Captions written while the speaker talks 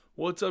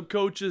What's up,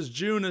 coaches?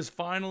 June is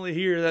finally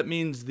here. That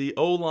means the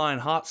O-Line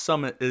Hot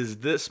Summit is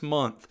this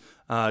month.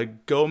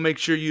 Go make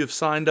sure you have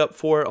signed up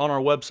for it on our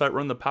website,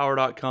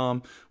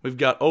 runthepower.com. We've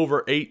got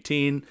over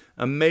 18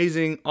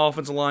 amazing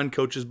offensive line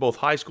coaches, both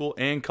high school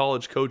and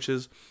college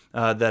coaches,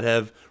 that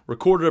have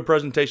recorded a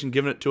presentation,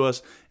 given it to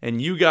us,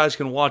 and you guys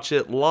can watch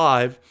it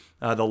live.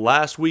 The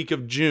last week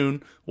of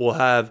June, we'll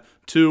have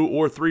 2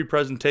 or 3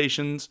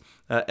 presentations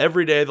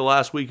every day the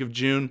last week of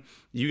June.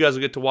 You guys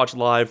will get to watch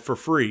live for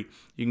free.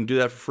 You can do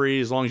that for free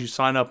as long as you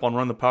sign up on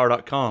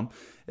runthepower.com.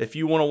 If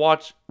you want to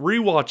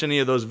rewatch any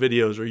of those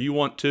videos, or you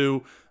want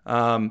to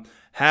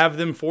have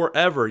them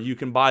forever, you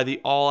can buy the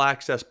All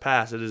Access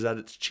Pass. It is at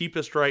its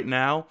cheapest right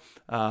now,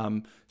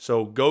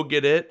 so go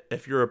get it.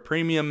 If you're a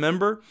premium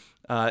member,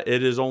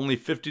 it is only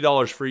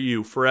 $50 for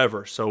you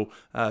forever. So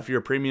if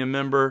you're a premium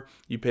member,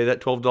 you pay that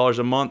 $12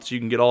 a month, so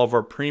you can get all of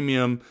our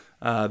premium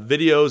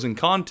videos and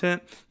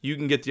content. You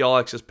can get the All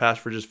Access Pass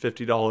for just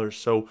 $50.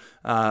 So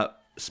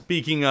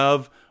speaking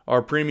of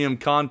our premium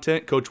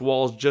content, Coach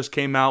Walls just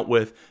came out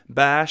with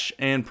bash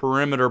and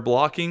perimeter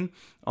blocking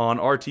on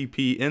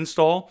RTP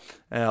install.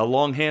 A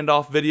long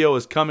handoff video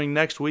is coming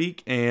next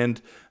week,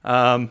 and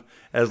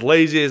as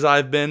lazy as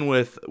I've been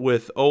with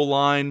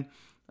O-line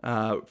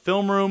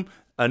film room,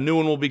 a new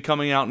one will be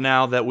coming out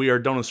now that we are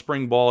done with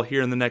spring ball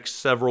here in the next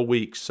several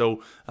weeks.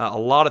 So a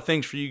lot of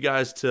things for you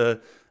guys to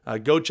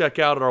go check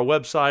out at our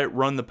website,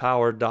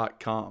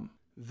 runthepower.com.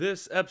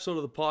 This episode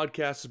of the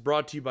podcast is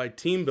brought to you by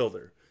Team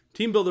Builder.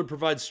 Team Builder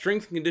provides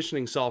strength and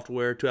conditioning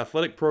software to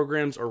athletic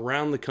programs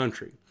around the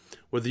country.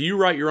 Whether you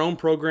write your own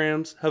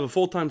programs, have a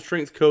full-time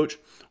strength coach,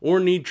 or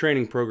need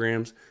training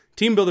programs,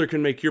 Team Builder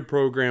can make your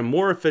program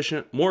more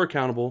efficient, more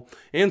accountable,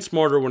 and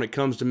smarter when it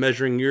comes to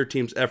measuring your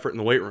team's effort in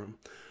the weight room.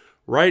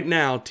 Right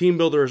now, Team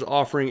Builder is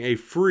offering a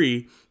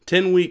free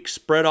 10-week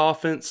spread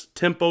offense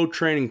tempo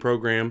training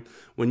program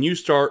when you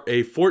start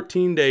a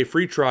 14-day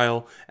free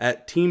trial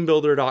at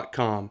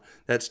teambuilder.com.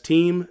 That's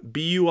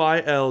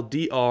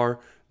teambuildr.com.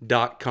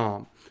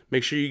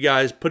 Make sure you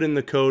guys put in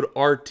the code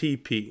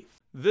RTP.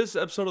 This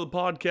episode of the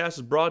podcast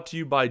is brought to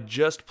you by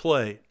Just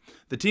Play.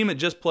 The team at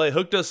Just Play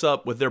hooked us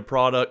up with their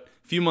product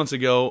a few months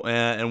ago,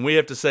 and we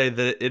have to say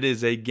that it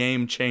is a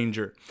game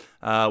changer.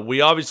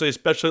 We obviously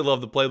especially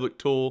love the playbook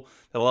tool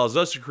that allows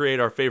us to create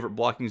our favorite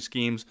blocking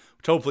schemes,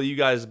 which hopefully you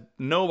guys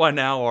know by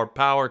now are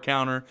power,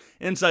 counter,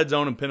 inside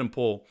zone, and pin and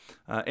pull,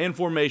 and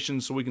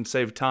formations, so we can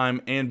save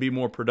time and be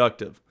more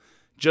productive.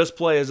 Just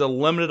Play is a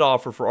limited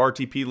offer for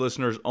RTP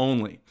listeners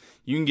only.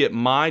 You can get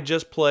My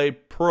Just Play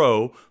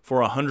Pro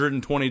for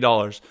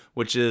 $120,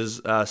 which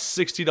is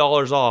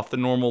 $60 off the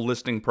normal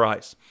listing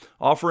price.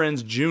 Offer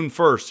ends June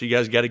 1st, so you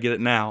guys got to get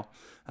it now.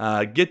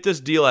 Get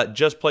this deal at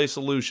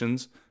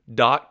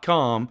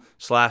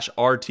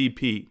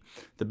justplaysolutions.com/RTP.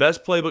 The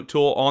best playbook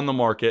tool on the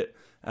market.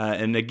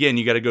 And again,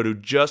 you got to go to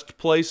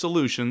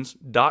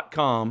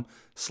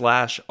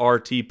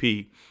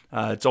justplaysolutions.com/RTP.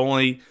 It's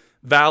only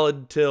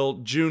valid till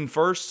June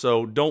 1st,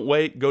 so don't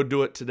wait. Go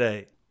do it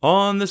today.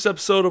 On this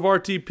episode of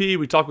RTP,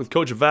 we talk with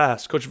Coach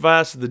Vass. Coach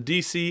Vass is the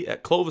DC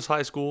at Clovis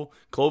High School,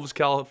 Clovis,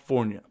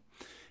 California.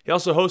 He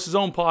also hosts his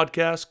own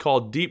podcast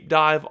called Deep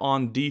Dive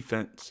on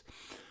Defense.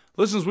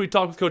 Listen as we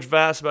talk with Coach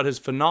Vass about his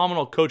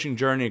phenomenal coaching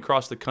journey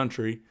across the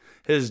country,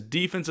 his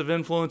defensive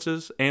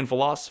influences and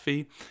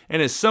philosophy,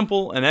 and his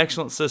simple and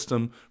excellent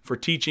system for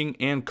teaching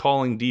and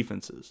calling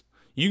defenses.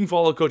 You can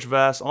follow Coach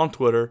Vass on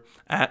Twitter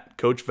at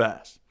Coach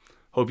Vass.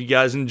 Hope you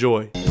guys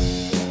enjoy.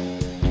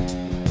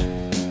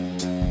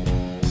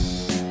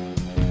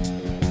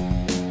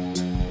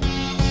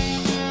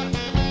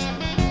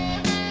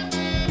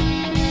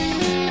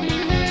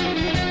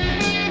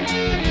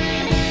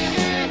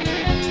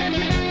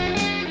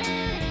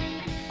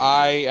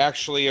 I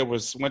actually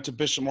went to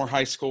Bishop Moore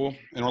High School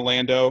in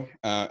Orlando,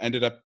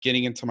 ended up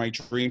getting into my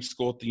dream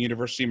school at the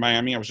University of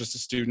Miami. I was just a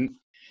student.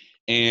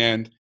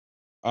 And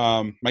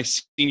my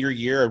senior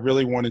year, I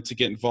really wanted to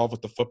get involved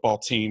with the football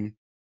team.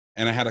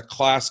 And I had a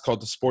class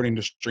called the Sport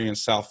Industry in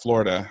South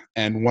Florida.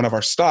 And one of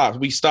our stops,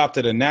 we stopped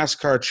at a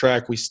NASCAR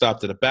track. We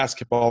stopped at a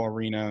basketball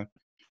arena,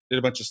 did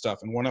a bunch of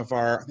stuff. And I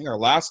think our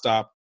last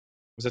stop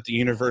was at the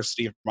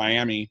University of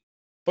Miami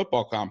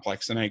football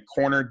complex. And I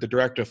cornered the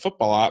director of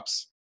football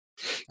ops.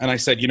 And I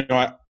said,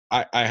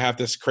 I have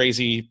this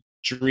crazy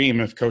dream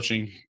of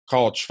coaching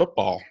college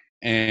football.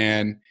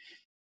 And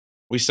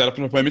we set up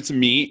an appointment to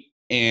meet.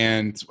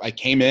 And I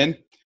came in,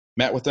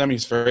 met with him.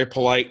 He's very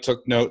polite,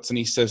 took notes. And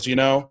he says,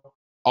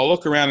 I'll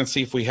look around and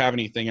see if we have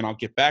anything, and I'll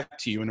get back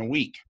to you in a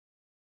week.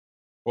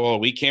 Well, a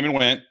week came and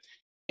went,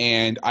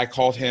 and I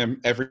called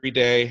him every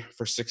day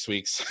for 6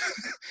 weeks.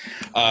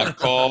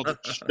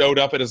 Showed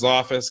up at his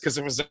office because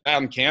it was out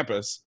on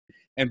campus.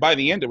 And by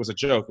the end, it was a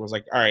joke. It was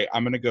like, all right,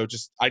 I'm going to go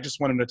I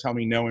just want him to tell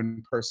me no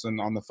in person,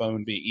 on the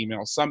phone, via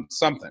email,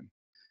 something.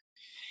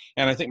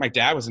 And I think my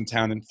dad was in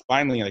town, and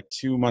finally, like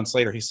 2 months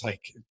later, he's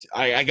like,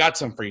 I got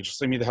some for you. Just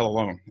leave me the hell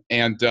alone.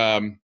 And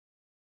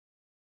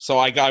so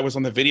I was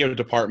on the video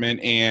department,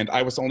 and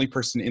I was the only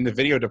person in the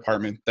video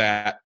department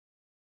that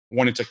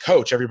wanted to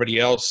coach. Everybody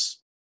else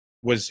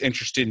was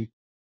interested in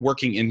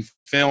working in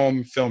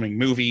film, filming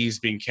movies,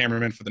 being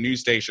cameraman for the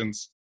news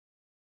stations.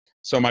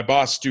 So my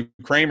boss, Stu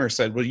Kramer,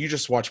 said, well, you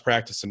just watch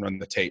practice and run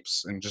the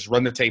tapes and just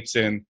run the tapes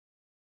in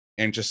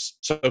and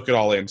just soak it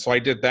all in. So I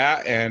did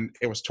that, and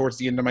it was towards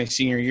the end of my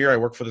senior year. I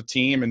worked for the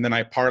team, and then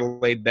I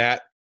parlayed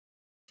that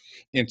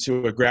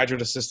into a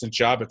graduate assistant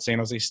job at San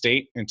Jose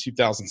State in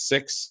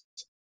 2006.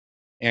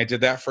 And I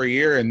did that for a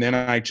year, and then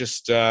I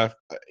just,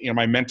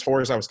 my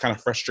mentors, I was kind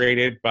of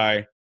frustrated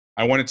by,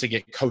 I wanted to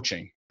get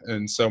coaching.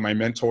 And so my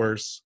mentor,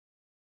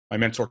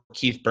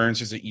 Keith Burns,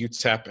 who's at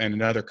UTEP, and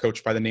another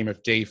coach by the name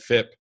of Dave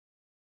Phipp,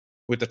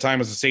 who at the time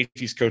was the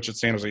safeties coach at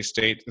San Jose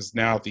State, is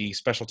now the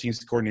special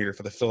teams coordinator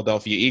for the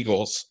Philadelphia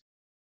Eagles,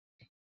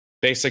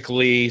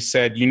 basically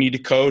said, you need to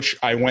coach.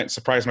 I went and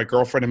surprised my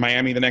girlfriend in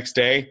Miami the next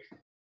day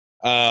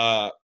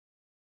on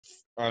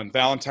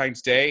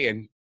Valentine's Day,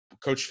 and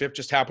Coach Phipp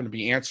just happened to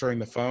be answering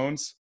the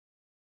phones,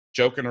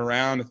 joking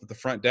around at the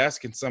front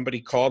desk, and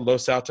somebody called,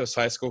 Los Altos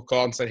High School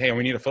called and said, hey,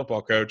 we need a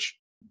football coach.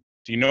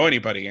 Do you know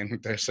anybody?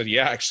 And they said,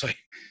 yeah, actually,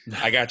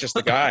 I got just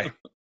the guy.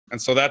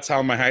 And so that's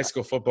how my high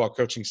school football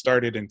coaching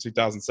started in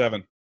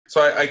 2007.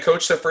 So I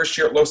coached the first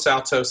year at Los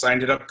Altos. I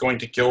ended up going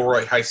to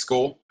Gilroy High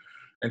School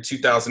in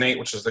 2008,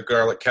 which is the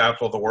garlic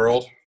capital of the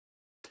world.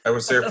 I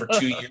was there for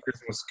 2 years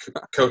and was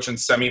coaching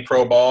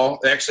semi-pro ball.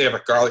 They actually have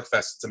a garlic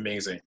fest. It's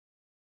amazing.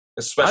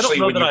 Especially I don't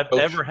know when that I've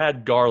ever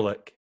had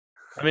garlic.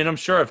 I mean, I'm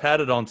sure I've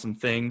had it on some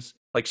things,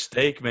 like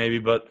steak maybe,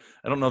 but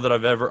I don't know that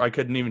I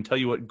couldn't even tell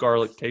you what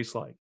garlic tastes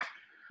like.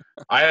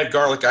 I had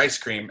garlic ice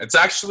cream. It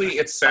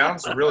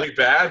sounds really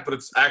bad, but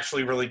it's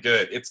actually really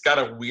good. It's got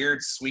a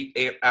weird sweet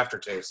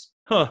aftertaste.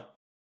 Huh.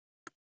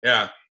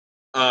 Yeah.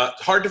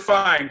 Hard to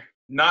find.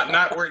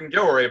 Not where in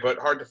Gilroy, but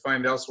hard to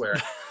find elsewhere.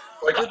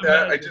 So I did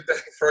that. I did that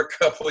for a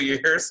couple of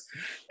years,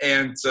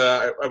 and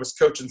I was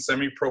coaching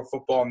semi-pro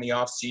football in the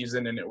off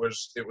season, and it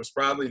was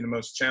probably the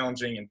most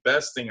challenging and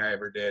best thing I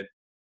ever did,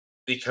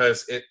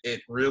 because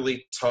it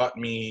really taught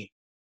me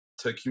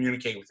to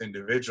communicate with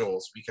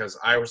individuals, because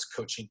I was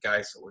coaching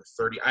guys that were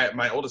 30.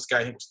 My oldest guy,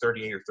 I think, was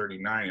 38 or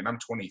 39, and I'm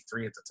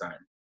 23 at the time.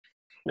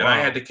 Wow. And I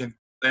had to convince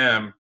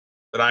them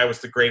that I was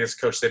the greatest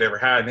coach they'd ever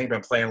had, and they've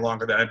been playing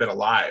longer than I've been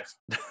alive.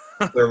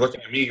 They're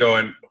looking at me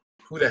going,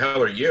 who the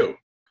hell are you?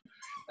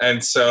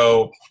 And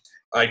so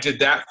I did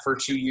that for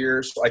 2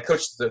 years. I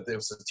coached there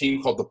was a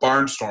team called the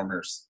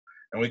Barnstormers,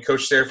 and we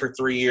coached there for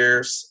 3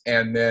 years.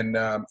 And then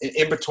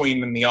in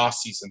between in the off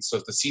season. So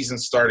the season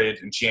started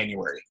in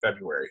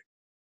February,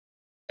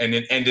 and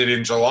it ended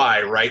in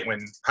July, right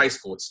when high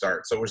school would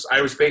start. So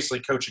I was basically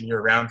coaching year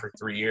round for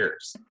 3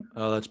 years.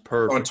 Oh, that's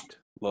perfect.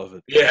 Love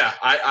it. Yeah.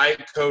 I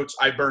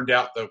burned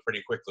out though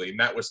pretty quickly. And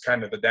that was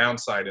kind of the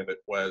downside of it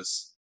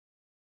was,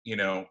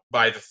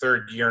 by the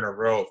third year in a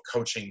row of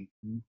coaching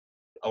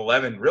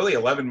 11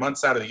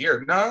 months out of the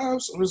year. No,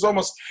 it was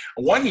almost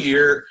 1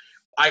 year.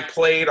 I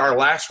played our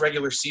last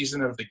regular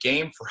season of the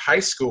game for high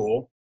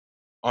school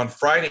on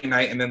Friday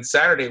night, and then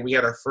Saturday we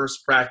had our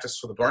first practice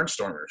for the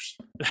Barnstormers.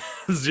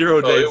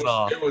 0 days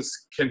off. It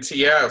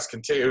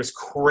was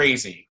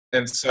crazy.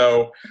 And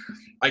so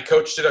I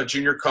coached at a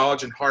junior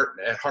college at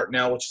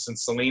Hartnell, which is in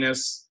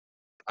Salinas.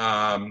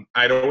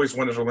 I'd always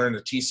wanted to learn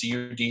the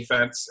TCU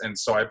defense, and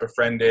so I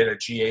befriended a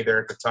GA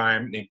there at the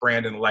time named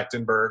Brandon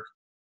Lechtenberg.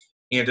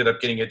 He ended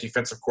up getting a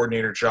defensive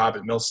coordinator job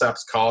at Millsaps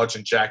College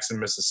in Jackson,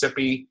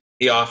 Mississippi.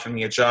 He offered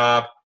me a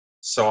job.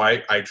 So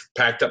I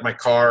packed up my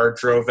car,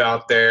 drove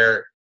out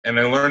there, and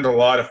I learned a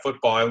lot of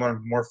football. I learned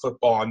more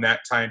football in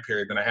that time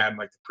period than I had in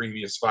like the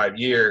previous 5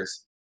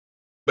 years.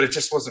 But it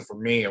just wasn't for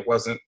me. I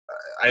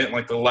didn't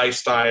like the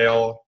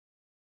lifestyle.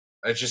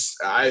 It just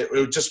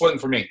wasn't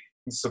for me.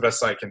 It's the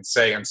best I can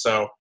say. And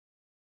so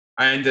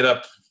I ended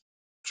up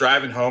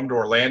driving home to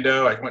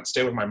Orlando. I went and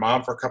stayed with my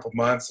mom for a couple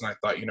months, and I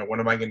thought, what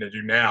am I going to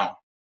do now?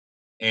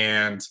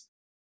 And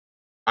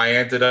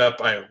I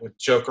would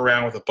joke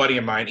around with a buddy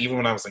of mine, even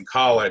when I was in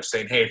college,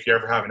 saying, hey, if you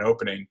ever have an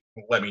opening,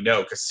 let me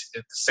know. Because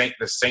at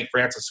the St.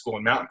 Francis School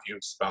in Mountain View,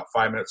 it's about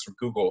 5 minutes from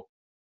Google,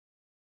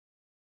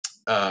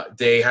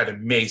 they had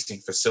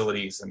amazing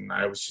facilities, and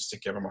I was just to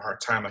give them a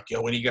hard time, like,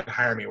 yo, when are you going to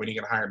hire me? When are you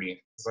going to hire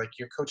me? It's like,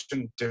 you're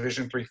coaching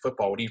Division III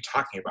football. What are you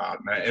talking about?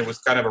 And it was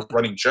kind of a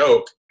running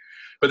joke.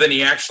 But then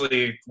he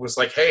actually was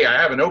like, hey,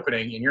 I have an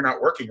opening, and you're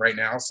not working right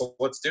now, so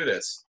let's do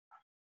this.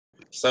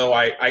 So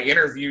I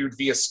interviewed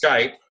via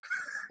Skype.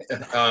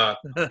 I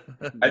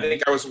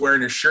think I was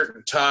wearing a shirt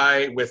and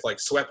tie with like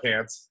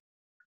sweatpants.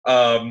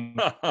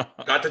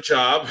 Got the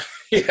job.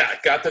 Yeah,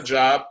 got the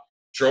job.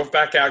 Drove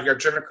back out here. I've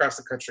driven across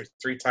the country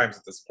 3 times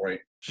at this point.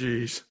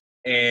 Jeez.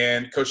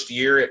 And coached a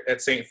year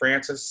at St.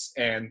 Francis,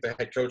 and the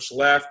head coach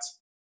left.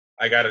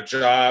 I got a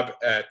job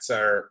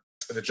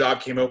the job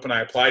came open.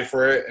 I applied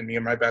for it, and me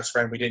and my best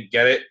friend, we didn't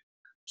get it.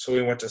 So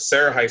we went to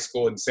Serra High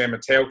School in San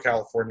Mateo,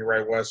 California, where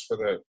I was for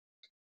the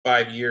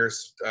 5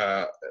 years.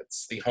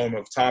 It's the home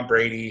of Tom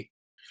Brady,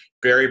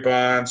 Barry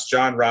Bonds,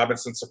 John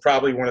Robinson. So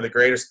probably one of the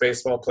greatest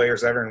baseball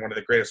players ever and one of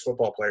the greatest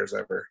football players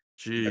ever.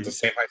 Jeez. At the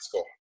same high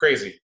school.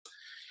 Crazy.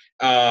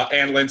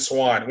 And Lynn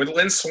Swan. When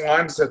Lynn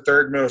Swan's the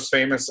third most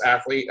famous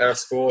athlete at a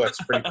school,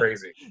 that's pretty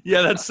crazy.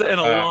 Yeah, that's saying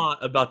a Um,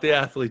 lot about the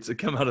athletes that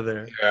come out of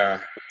there. yeah,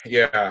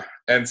 yeah.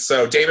 And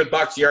so David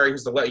Bakhtiari,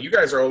 who's you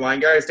guys are O-line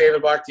guys.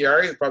 David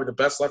Bakhtiari is probably the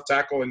best left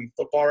tackle in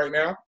football right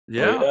now.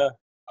 Yeah. Oh, yeah.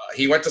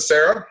 He went to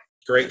Sarah.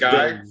 Great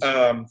guy.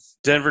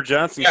 Denver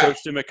Johnson Yeah.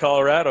 coached him at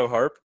Colorado,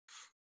 Harp.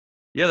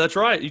 Yeah, that's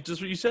right.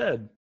 Just what you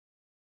said.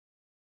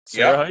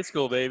 Sarah Yep. High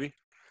School, baby.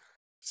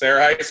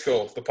 Sarah High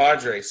School, the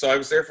Padres. So I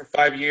was there for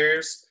 5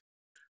 years.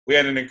 We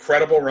had an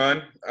incredible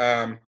run.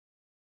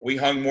 We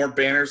hung more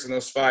banners in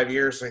those 5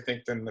 years, I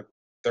think, than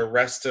the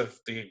rest of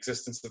the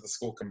existence of the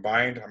school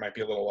combined. I might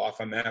be a little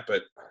off on that,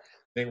 but I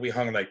think we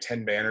hung like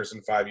 10 banners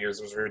in 5 years.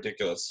 It was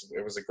ridiculous.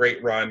 It was a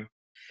great run.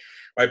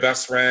 My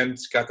best friend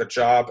got the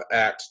job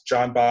at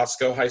John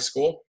Bosco High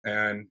School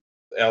in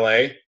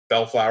L.A.,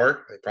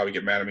 Bellflower. They probably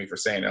get mad at me for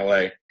saying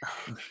L.A.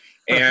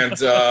 And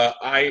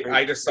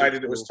I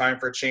decided it was time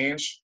for a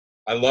change.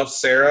 I love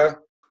Sarah.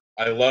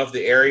 I love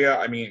the area.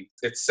 I mean,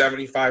 it's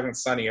 75 and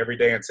sunny every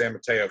day in San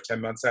Mateo, 10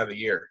 months out of the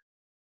year.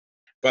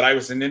 But I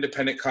was an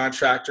independent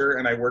contractor,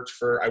 and I worked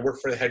for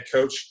the head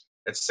coach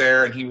at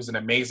Sarah, and he was an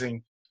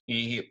amazing.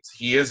 He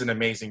is an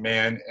amazing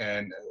man,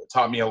 and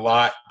taught me a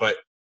lot. But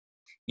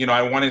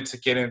I wanted to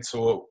get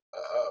into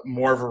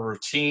more of a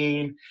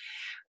routine.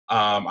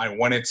 I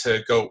wanted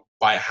to go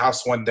buy a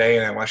house one day,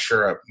 and unless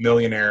you're a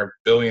millionaire,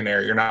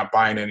 billionaire, you're not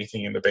buying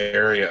anything in the Bay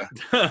Area.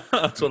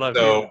 That's what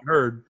I've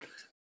heard.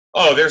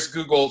 Oh, there's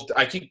Google.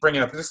 I keep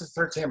bringing up. This is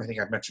the third time I think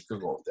I've mentioned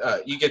Google.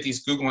 You get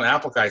these Google and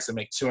Apple guys that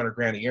make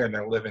 $200,000 a year, and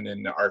they're living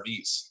in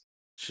RVs.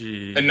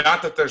 Jeez. And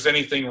not that there's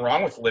anything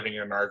wrong with living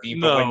in an RV,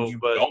 but when you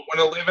don't want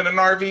to live in an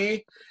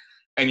RV,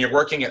 and you're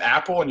working at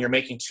Apple and you're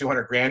making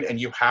 $200,000, and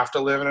you have to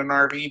live in an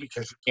RV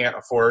because you can't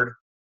afford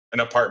an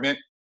apartment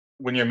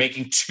when you're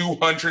making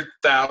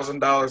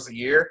 $200,000 a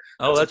year.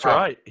 Oh, that's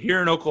right.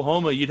 Here in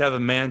Oklahoma, you'd have a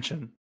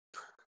mansion.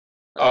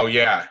 Oh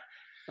yeah,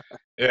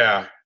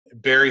 yeah.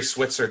 Barry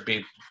Switzer would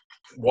be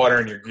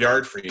watering your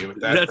yard for you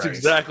with that. That's price.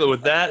 exactly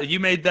with that. You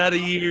made that a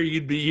year,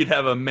 you'd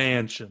have a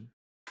mansion.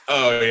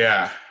 Oh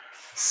yeah.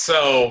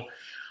 So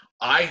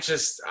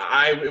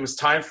it was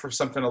time for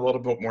something a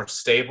little bit more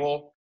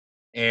stable,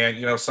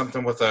 and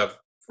something with a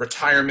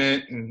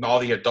retirement and all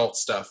the adult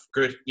stuff.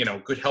 Good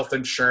health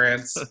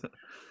insurance.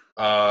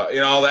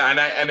 All that,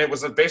 and it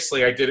was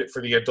basically I did it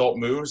for the adult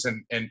moves,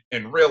 and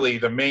really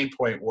the main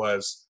point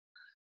was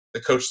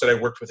the coach that I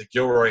worked with at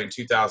Gilroy in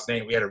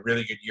 2008. We had a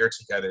really good year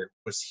together.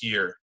 Was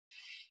here,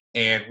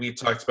 and we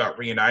talked about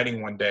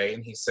reuniting one day,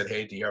 and he said,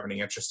 "Hey, do you have any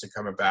interest in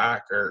coming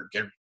back or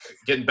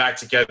getting back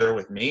together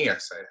with me?" I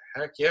said,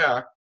 "Heck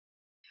yeah!"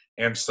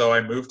 And so I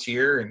moved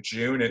here in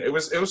June, and it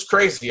was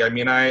crazy. I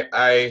mean,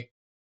 I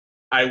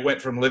went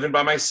from living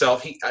by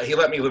myself. He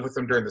let me live with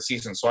him during the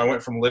season, so I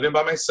went from living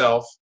by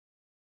myself,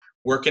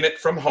 working it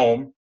from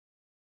home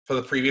for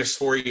the previous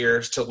 4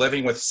 years, to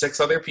living with 6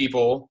 other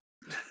people,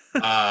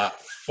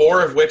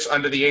 4 of which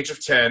under the age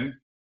of 10.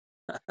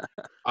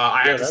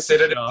 I had to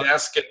sit at a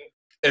desk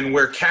and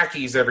wear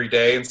khakis every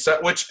day, and so,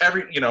 which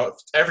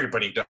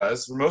everybody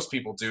does, most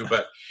people do.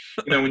 But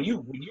when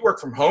you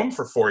work from home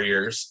for 4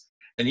 years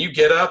and you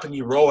get up and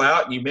you roll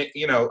out and you make,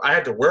 I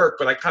had to work,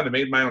 but I kind of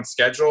made my own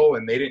schedule,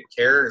 and they didn't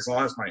care as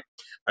long as my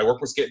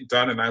work was getting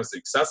done and I was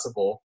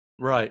accessible.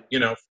 Right.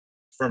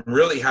 From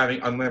really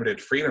having unlimited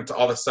freedom to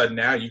all of a sudden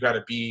now you got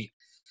to be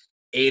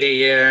 8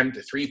 a.m.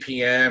 to 3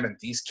 p.m. and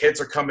these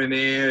kids are coming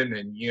in,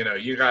 and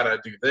you got to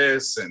do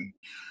this, and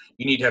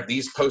you need to have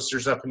these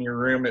posters up in your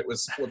room. It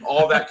was with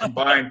all that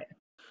combined,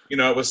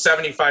 it was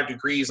 75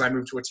 degrees. I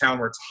moved to a town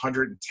where it's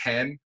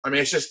 110. I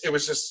mean, it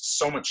was just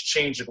so much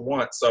change at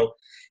once. So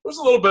it was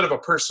a little bit of a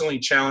personally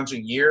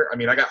challenging year. I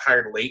mean, I got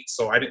hired late,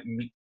 so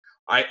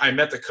I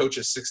met the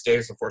coaches 6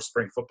 days before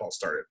spring football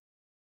started.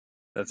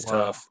 That's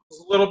tough. It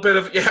was a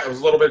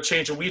little bit of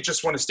change. And we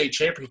just won a state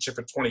championship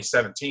in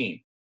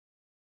 2017.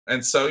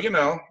 And so,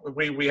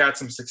 we had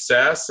some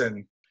success,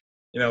 and,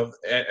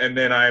 and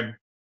then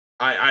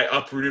I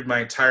uprooted my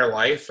entire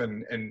life,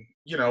 and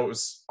it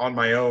was on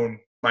my own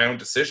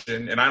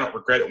decision, and I don't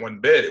regret it one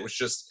bit. It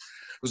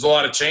was a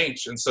lot of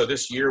change. And so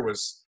this year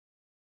it's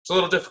a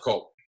little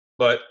difficult,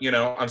 but,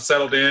 I'm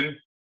settled in,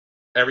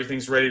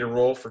 everything's ready to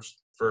roll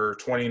for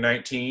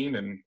 2019,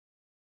 and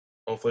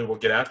hopefully we'll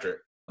get after it.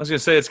 I was going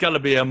to say, it's got to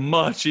be a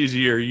much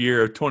easier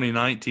year of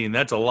 2019.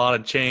 That's a lot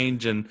of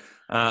change. And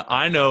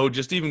I know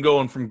just even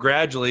going from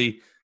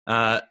gradually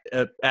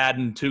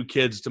adding 2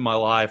 kids to my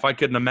life, I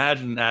couldn't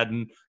imagine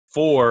adding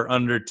 4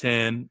 under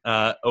 10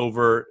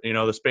 over,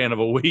 the span of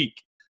a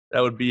week. That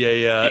would be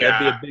that'd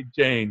be a big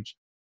change.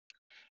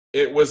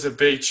 It was a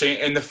big change,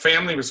 and the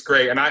family was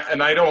great. And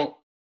I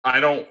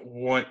don't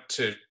want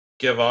to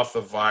give off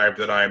the vibe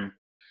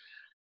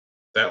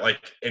that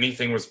like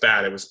anything was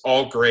bad. It was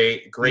all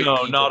great No,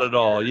 people. not at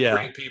all. Yeah.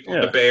 Great people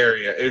in the Bay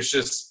Area. It was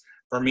just,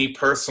 for me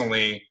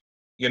personally,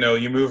 you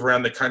move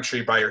around the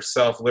country by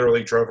yourself,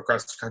 literally drove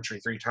across the country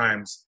 3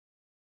 times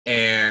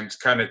and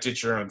kind of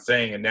did your own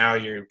thing. And now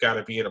you've got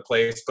to be at a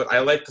place, but I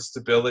like the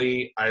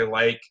stability. I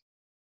like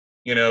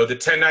The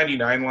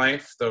 1099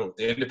 life, the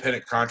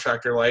independent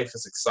contractor life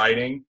is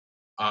exciting.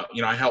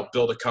 I helped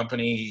build a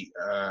company,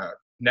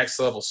 Next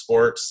Level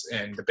Sports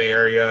in the Bay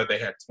Area.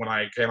 When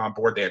I came on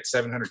board, they had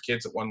 700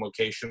 kids at one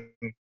location.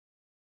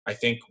 I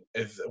think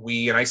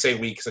and I say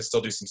we because I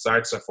still do some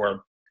side stuff for them.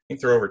 I think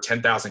there are over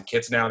 10,000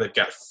 kids now. They've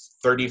got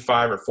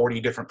 35 or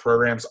 40 different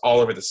programs all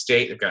over the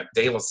state. They've got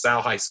De La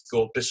Salle High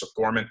School, Bishop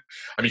Gorman.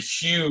 I mean,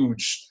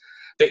 huge.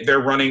 They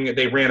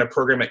ran a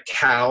program at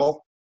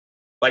Cal,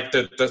 like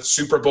the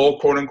Super Bowl,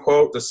 quote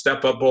unquote, the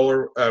Step Up Bowl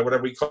or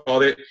whatever we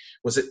called it,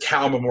 was at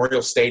Cal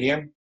Memorial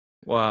Stadium.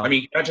 Wow. I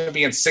mean, imagine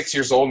being 6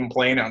 years old and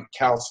playing on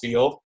Cal's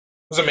field.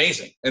 It was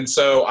amazing. And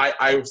so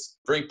I was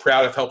very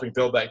proud of helping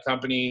build that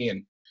company.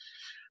 And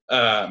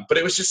but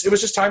it was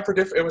just time for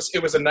different.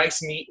 It was a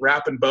nice, neat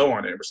wrap and bow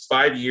on it. It was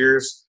 5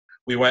 years.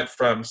 We went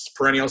from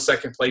perennial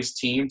second place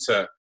team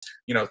to,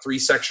 3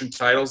 section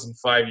titles in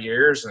 5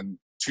 years and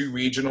 2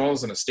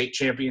 regionals and a state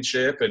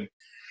championship. And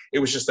it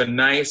was just a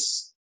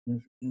nice,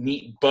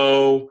 neat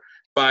bow,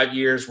 5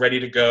 years, ready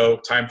to go,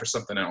 time for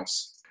something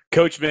else.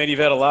 Coach, man, you've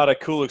had a lot of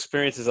cool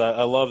experiences.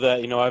 I love that.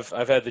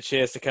 I've had the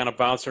chance to kind of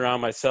bounce around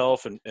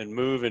myself and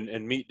move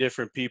and meet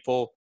different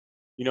people.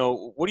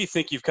 What do you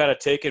think you've kind of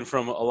taken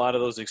from a lot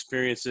of those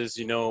experiences,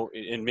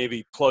 and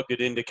maybe plugged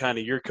it into kind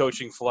of your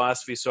coaching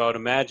philosophy? So I would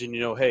imagine,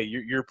 hey,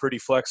 you're pretty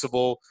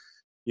flexible,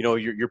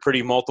 you're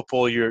pretty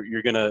multiple.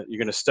 You're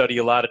gonna study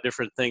a lot of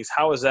different things.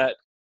 How has that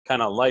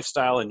kind of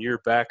lifestyle and your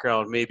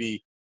background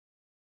maybe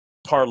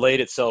parlayed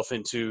itself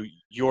into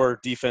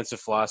your defensive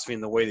philosophy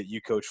and the way that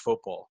you coach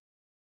football?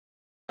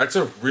 That's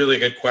a really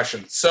good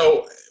question.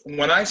 So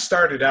when I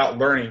started out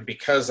learning,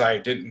 because I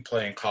didn't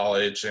play in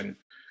college and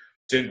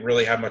didn't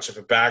really have much of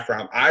a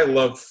background, I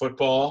loved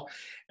football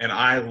and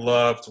I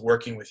loved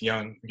working with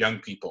young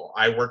people.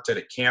 I worked at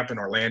a camp in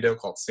Orlando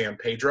called San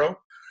Pedro,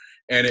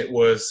 and it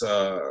was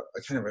a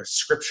kind of a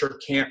scripture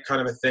camp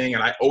kind of a thing.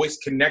 And I always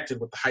connected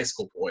with the high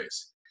school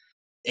boys.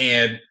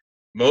 And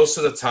most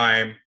of the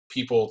time,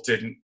 people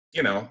didn't,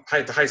 you know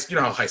how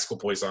high school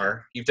boys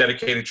are. You've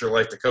dedicated your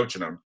life to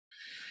coaching them.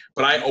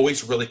 But I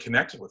always really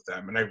connected with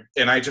them.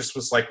 And I just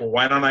was like, well,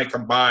 why don't I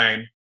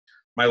combine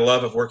my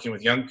love of working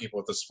with young people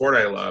with the sport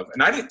I love?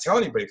 And I didn't tell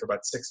anybody for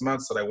about 6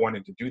 months that I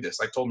wanted to do this.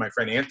 I told my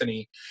friend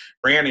Anthony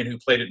Brandon, who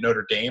played at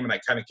Notre Dame, and I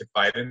kind of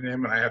confided in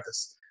him, and I have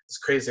this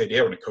crazy idea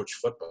I want to coach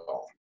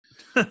football.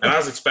 And I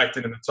was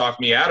expecting him to talk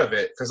me out of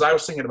it because I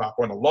was thinking about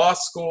going to law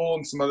school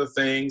and some other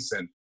things.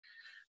 And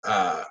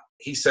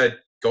he said,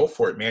 go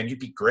for it, man. You'd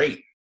be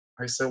great.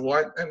 I said, well,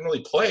 I didn't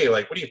really play.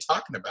 Like, what are you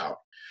talking about?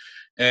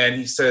 And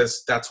he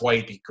says, that's why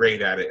you'd be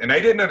great at it. And I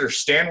didn't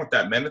understand what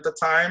that meant at the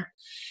time.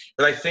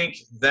 But I think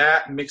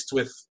that mixed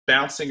with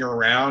bouncing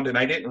around, and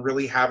I didn't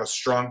really have a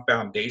strong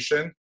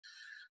foundation,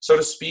 so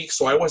to speak,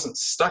 so I wasn't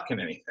stuck in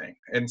anything.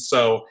 And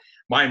so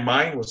my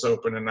mind was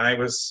open, and I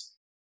was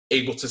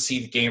able to see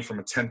the game from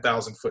a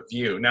 10,000-foot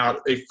view. Now,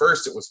 at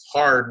first it was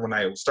hard when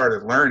I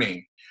started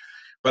learning,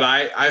 but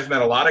I've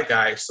met a lot of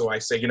guys, so I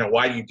say,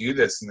 why do you do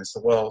this? And they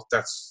said, well,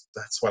 that's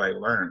what I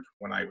learned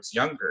when I was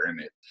younger,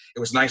 and it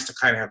was nice to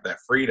kind of have that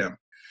freedom.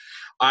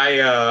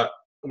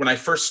 When I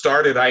first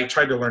started, I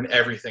tried to learn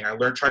everything.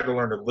 Tried to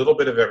learn a little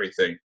bit of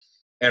everything.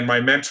 And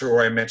my mentor, who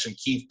I mentioned,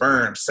 Keith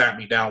Burns, sat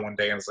me down one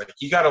day and was like,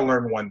 you got to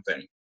learn one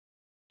thing.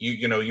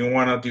 You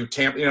want to do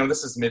Tampa,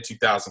 this is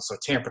mid-2000s, so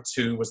Tampa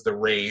 2 was the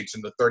rage,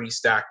 and the 30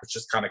 stack was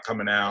just kind of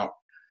coming out,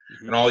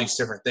 and all these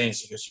different things.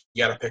 He goes,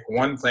 you got to pick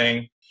one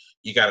thing.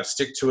 You got to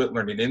stick to it,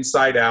 learn it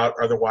inside out.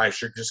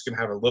 Otherwise, you're just going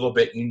to have a little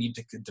bit. You need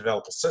to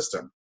develop a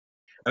system.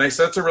 And I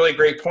said, that's a really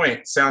great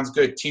point. Sounds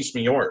good. Teach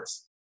me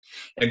yours.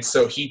 And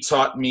so he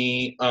taught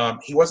me,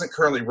 he wasn't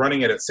currently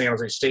running it at San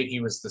Jose State. He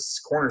was the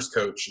corners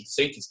coach, the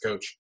safeties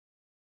coach,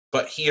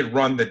 but he had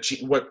run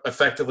what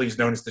effectively is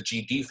known as the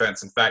G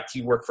defense. In fact,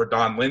 he worked for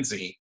Don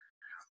Lindsay,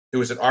 who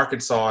was at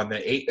Arkansas in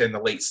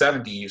the late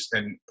 70s.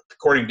 And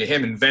according to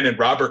him, invented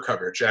robber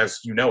coverage, as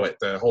you know it,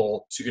 the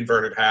whole 2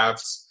 inverted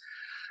halves,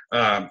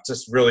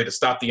 just really to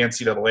stop the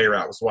NCAA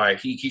route was why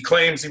he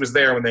claims he was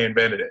there when they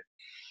invented it.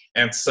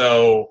 And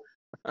so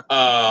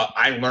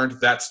I learned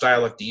that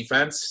style of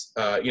defense,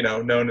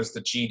 known as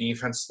the G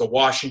defense, the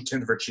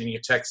Washington, Virginia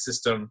Tech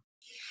system.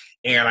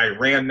 And I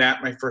ran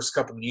that my first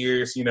couple of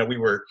years. We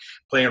were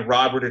playing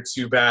Robert at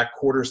 2 back,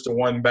 quarters to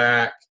 1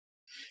 back.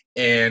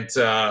 And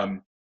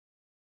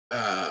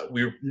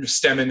we were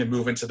stemming and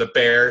moving to the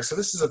Bear. So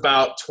this is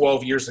about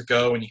 12 years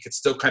ago, and you could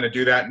still kind of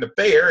do that. And the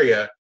Bay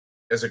Area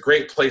is a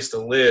great place to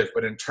live.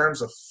 But in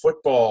terms of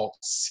football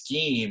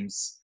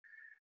schemes,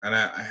 and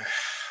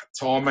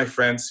to all my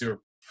friends who are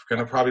going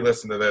to probably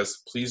listen to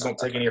this, please don't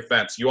take any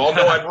offense. You all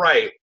know I'm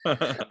right.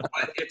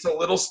 But it's a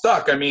little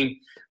stuck. I mean,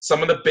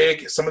 some of the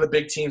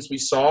big teams we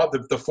saw,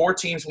 the 4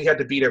 teams we had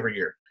to beat every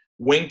year.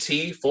 Wing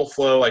T, full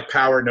flow, like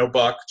power, no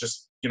buck,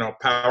 just,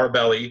 power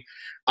belly.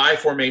 I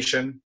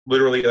formation,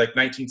 literally like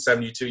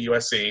 1972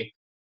 USC.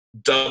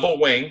 Double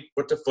wing,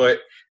 foot to foot,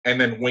 and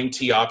then wing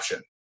T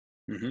option.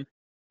 Mm-hmm.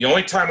 The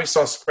only time we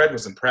saw spread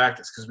was in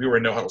practice because we were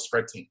a no-huddle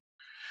spread team.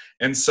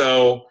 And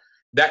so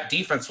that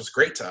defense was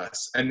great to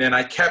us. And then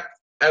I kept,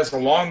 as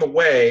along the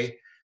way,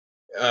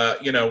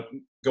 you know,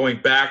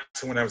 going back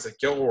to when I was at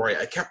Gilroy,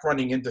 I kept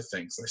running into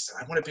things. And I said,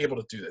 I want to be able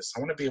to do this. I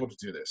want to be able to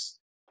do this.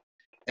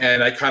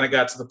 And I kind of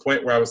got to the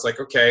point where I was like,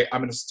 okay,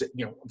 I'm going to,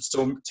 I'm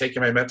still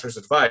taking my mentor's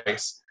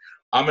advice.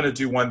 I'm going to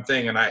do one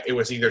thing. And it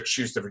was either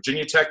choose the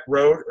Virginia Tech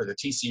road or the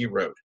TCU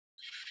road.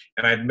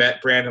 And I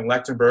met Brandon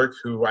Lechtenberg,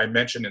 who I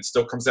mentioned and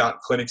still comes out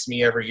and clinics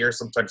me every year,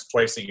 sometimes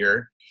twice a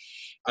year.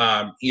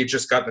 He had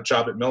just gotten the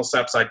job at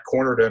Millsaps. I'd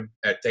cornered him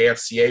at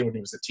AFCA when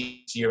he was at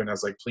TCU. And I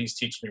was like, please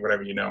teach me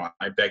whatever you know.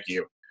 I beg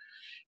you.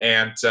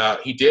 And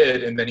he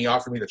did. And then he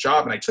offered me the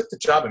job. And I took the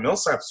job at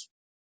Millsaps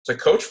to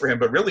coach for him,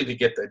 but really to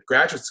get the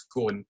graduate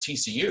school in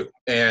TCU.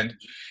 And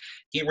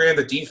he ran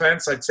the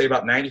defense, I'd say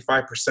about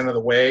 95% of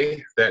the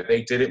way that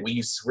they did it. We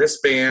used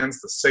wristbands,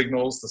 the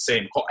signals, the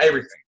same call,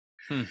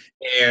 everything.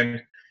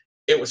 And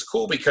it was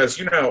cool because,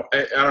 I don't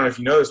know if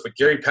you know this, but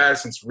Gary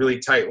Patterson's really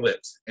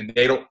tight-lipped, and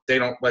they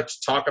don't let you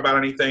talk about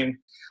anything.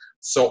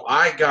 So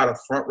I got a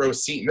front row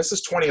seat, and this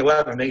is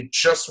 2011. They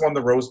just won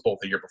the Rose Bowl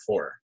the year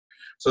before.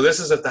 So this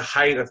is at the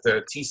height of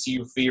the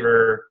TCU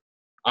fever.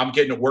 I'm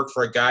getting to work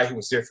for a guy who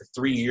was there for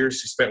 3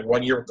 years, who spent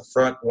 1 year with the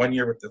front, 1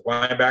 year with the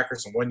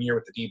linebackers, and 1 year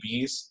with the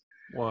DBs.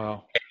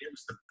 Wow. And it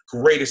was the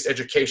greatest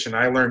education.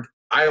 I learned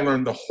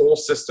the whole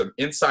system,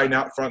 inside and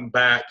out, front and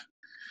back.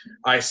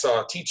 I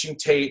saw teaching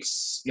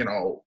tapes,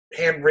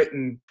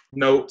 handwritten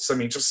notes. I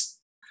mean,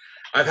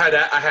 I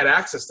had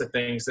access to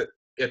things that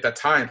at that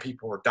time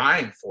people were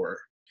dying for.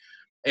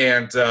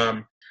 And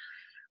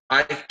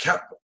I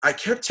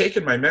kept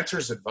taking my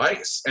mentor's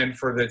advice. And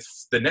for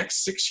the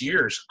next 6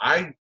 years,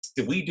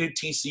 we did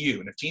TCU.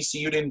 And if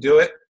TCU didn't do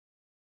it,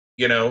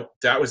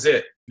 that was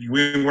it.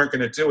 We weren't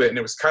going to do it. And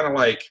it was kind of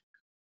like,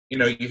 you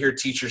hear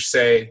teachers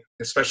say,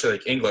 especially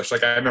like English,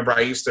 like I remember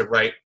I used to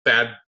write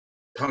bad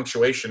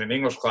punctuation in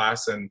English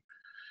class and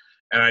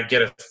I'd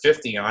get a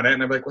 50 on it.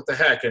 And I'm like, what the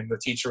heck? And the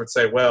teacher would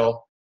say,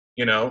 well,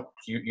 you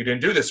didn't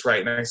do this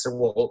right. And I said,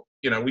 well,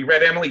 we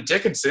read Emily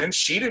Dickinson.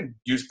 She didn't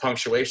use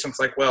punctuation. It's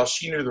like, well,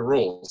 she knew the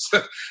rules.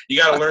 You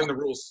got to learn the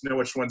rules to know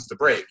which ones to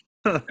break.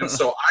 And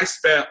so I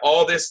spent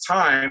all this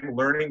time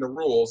learning the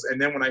rules. And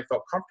then when I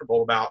felt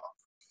comfortable about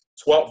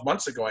 12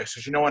 months ago, I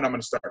said, you know what? I'm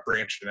going to start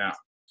branching out.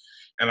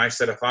 And I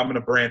said, if I'm going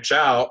to branch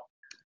out,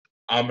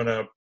 I'm going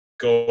to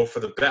go for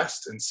the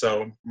best. And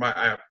so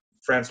I'm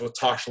friends with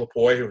Tosh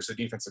Lapoy, who was the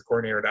defensive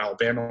coordinator at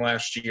Alabama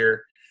last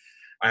year.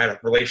 I had a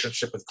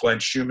relationship with Glenn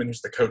Schumann,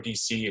 who's the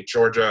co-DC at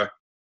Georgia.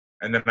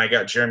 And then I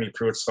got Jeremy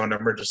Pruitt's phone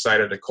number,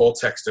 decided to cold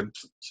text him.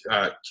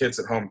 Kids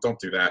at home, don't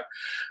do that.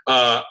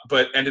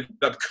 But ended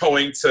up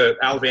going to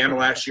Alabama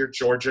last year,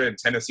 Georgia, and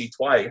Tennessee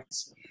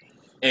twice.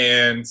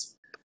 And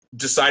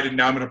decided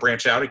now I'm going to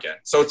branch out again.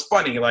 So it's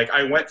funny, like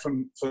I went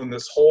from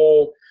this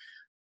whole,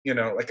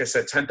 like I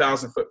said,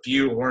 10,000 foot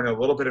view, learning a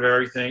little bit of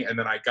everything. And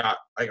then I got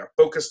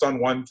focused on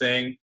one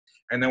thing.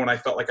 And then when I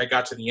felt like I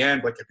got to the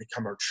end, like I'd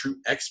become a true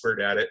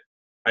expert at it,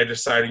 I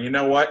decided, you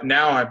know what,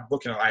 now I'm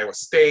looking at Iowa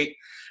State.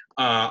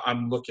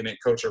 I'm looking at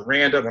Coach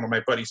Aranda, one of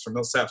my buddies from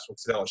Millsaps,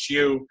 works at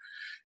LSU.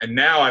 And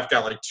now I've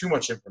got like too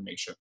much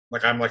information.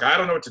 Like, I'm like, I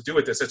don't know what to do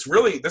with this. It's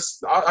really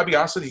this, I'll be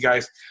honest with you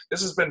guys.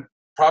 This has been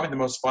probably the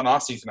most fun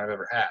off season I've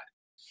ever had,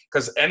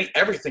 because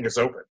everything is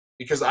open.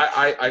 Because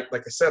I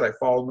like I said, I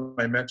followed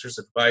my mentor's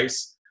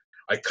advice.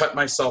 I cut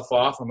myself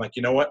off. I'm like,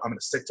 you know what? I'm going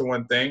to stick to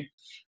one thing.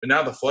 But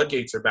now the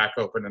floodgates are back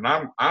open, and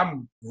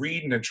I'm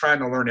reading and trying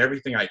to learn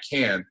everything I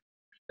can.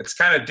 It's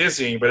kind of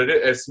dizzying, but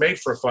it's made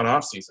for a fun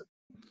off season.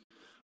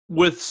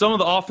 With some of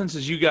the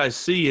offenses you guys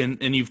see,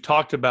 and you've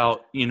talked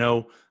about,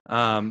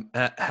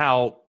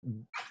 how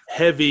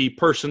heavy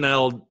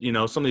personnel,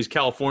 some of these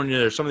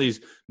California or some of these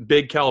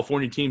big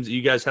California teams that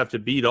you guys have to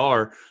beat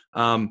are.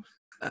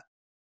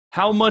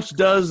 How much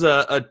does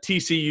a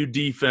TCU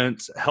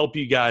defense help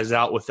you guys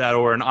out with that,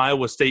 or an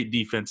Iowa State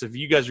defense? If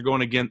you guys are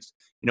going against,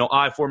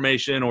 I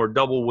formation or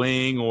double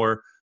wing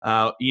or,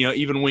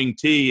 even wing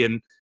T,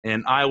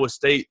 and Iowa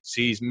State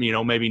sees,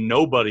 maybe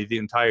nobody the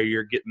entire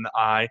year getting the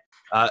I.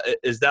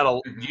 Is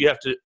that you have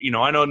to,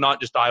 I know not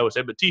just Iowa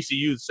State, but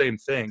TCU, the same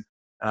thing.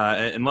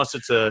 Unless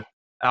it's a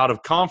out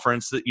of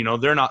conference that,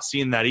 they're not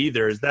seeing that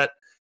either. Is that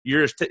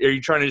are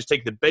you trying to just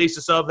take the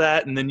basis of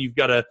that and then you've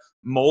got to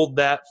mold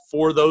that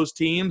for those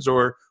teams,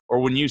 or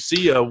when you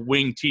see a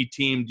wing T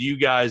team, do you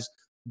guys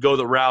go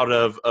the route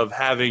of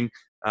having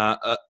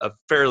a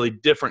fairly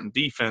different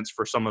defense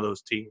for some of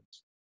those teams?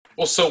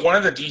 Well, so one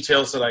of the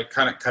details that I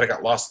kind of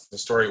got lost in the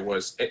story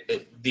was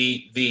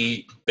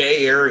the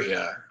Bay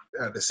Area,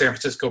 the San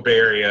Francisco Bay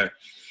Area,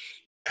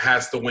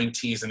 has the wing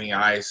T's and the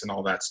I's and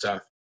all that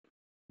stuff.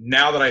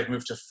 Now that I've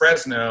moved to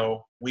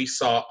Fresno, we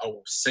saw a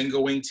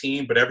single wing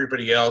team, but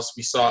everybody else,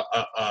 we saw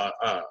a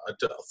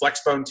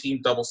flexbone team,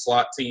 double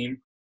slot team,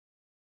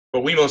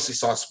 but we mostly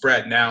saw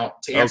spread. Now,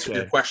 to answer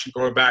your question,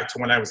 going back to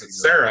when I was at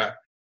Sarah,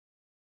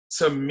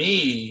 to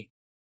me,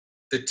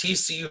 the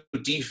TCU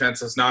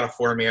defense is not a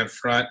four-man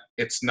front.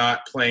 It's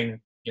not playing,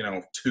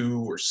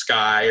 two or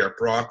sky or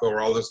Bronco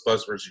or all those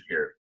buzzwords you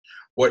hear.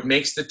 What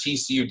makes the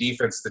TCU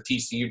defense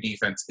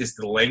is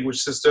the language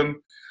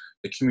system.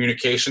 the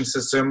communication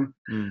system,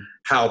 Mm.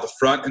 how the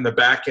front and the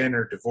back end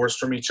are divorced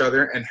from each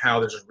other, and how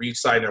there's a read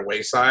side and a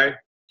way side.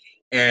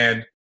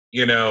 And,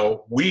 you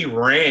know, we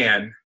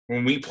ran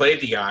when we played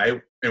the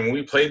I and when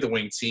we played the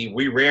wing T,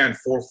 we ran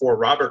 4-4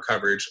 robber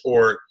coverage,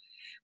 or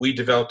we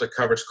developed a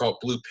coverage called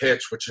blue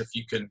pitch, which if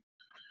you can,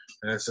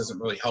 and this isn't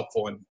really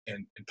helpful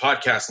in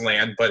podcast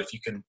land, but if you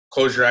can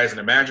close your eyes and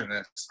imagine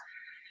this,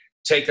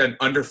 take an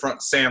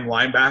underfront Sam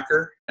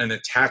linebacker and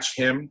attach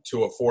him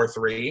to a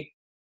 4-3,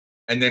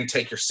 and then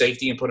take your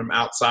safety and put him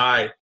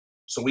outside.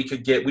 So we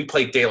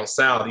played De La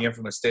Salle, the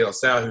infamous De La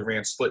Salle, who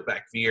ran split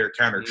back veer,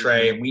 counter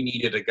tray, and we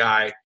needed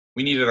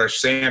our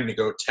Sam to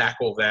go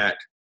tackle that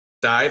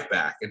dive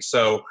back. And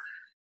so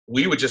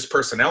we would just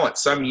personnel it.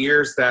 Some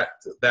years that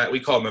we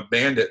call him a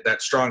bandit,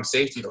 that strong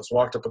safety that was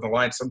walked up on the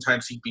line,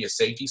 sometimes he'd be a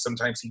safety,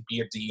 sometimes he'd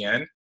be a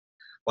DN.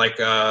 Like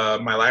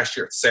my last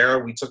year at Sarah,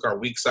 we took our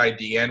weak side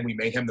DN, we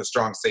made him the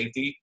strong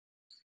safety.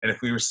 And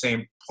if we were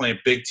playing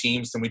big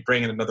teams, then we'd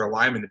bring in another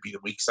lineman to be the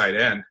weak side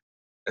end,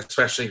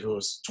 especially if it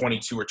was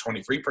 22 or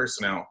 23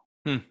 personnel.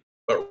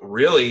 But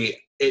really,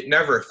 it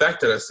never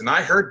affected us. And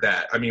I heard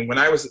that. I mean, when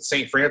I was at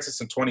St. Francis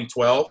in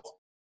 2012,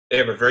 they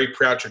have a very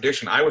proud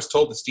tradition. I was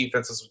told this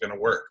defense was going to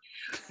work.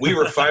 We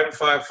were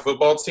 5-5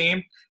 football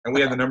team, and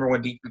we had the number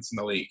one defense in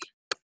the league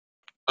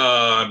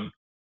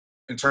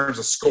in terms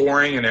of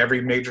scoring and every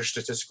major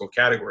statistical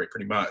category,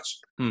 pretty much.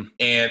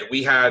 And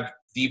we had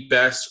the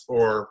best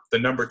or the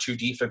number 2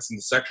 defense in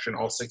the section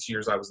all 6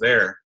 years I was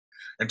there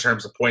in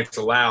terms of points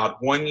allowed.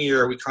 1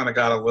 year, we kind of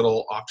got a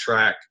little off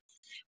track.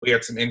 We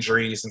had some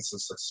injuries and some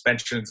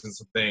suspensions and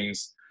some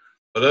things.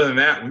 But other than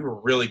that, we were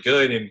really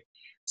good. And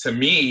to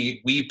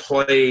me, we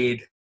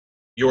played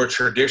your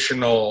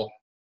traditional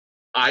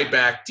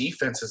I-back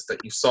defenses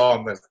that you saw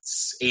in the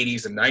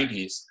 80s and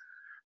 90s.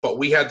 But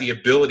we had the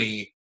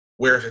ability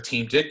where if a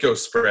team did go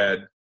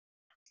spread,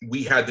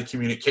 we had the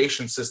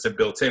communication system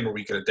built in where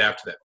we could adapt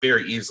to that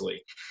very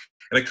easily.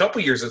 And a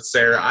couple years at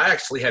Sarah, I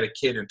actually had a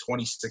kid in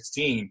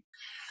 2016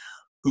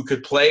 who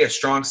could play a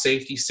strong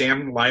safety,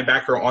 Sam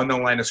linebacker on the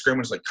line of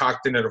scrimmage, like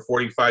cocked in at a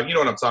 45. You know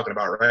what I'm talking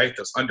about, right?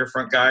 Those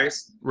underfront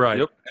guys. Right.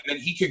 Yep. And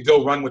then he could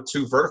go run with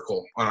 2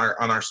 vertical on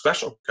our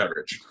special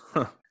coverage.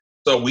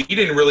 So we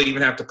didn't really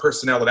even have to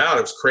personnel it out.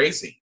 It was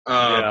crazy.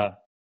 Yeah.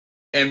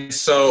 And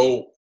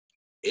so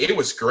it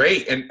was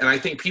great. And I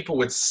think people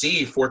would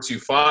see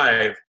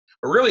 4-2-5,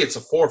 but really it's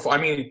a 4-4. I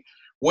mean,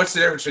 what's the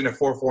difference between a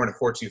 4-4 and a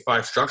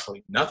 4-2-5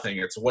 structurally? Nothing.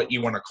 It's what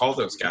you want to call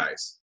those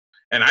guys.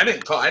 And I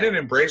didn't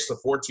embrace the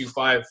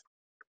 4-2-5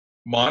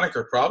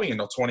 moniker probably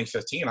until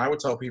 2015. I would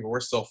tell people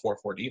we're still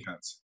 4-4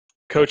 defense.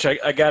 Coach,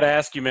 I got to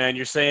ask you, man,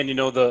 you're saying, you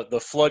know, the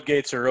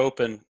floodgates are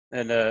open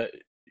and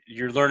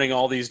you're learning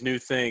all these new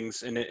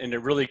things. And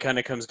it really kind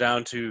of comes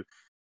down to,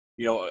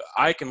 you know,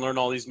 I can learn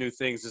all these new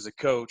things as a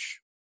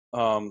coach.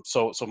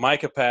 So my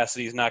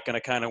capacity is not going to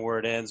kind of where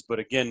it ends. But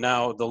again,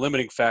 now the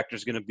limiting factor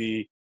is going to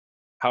be,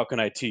 how can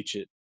I teach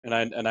it?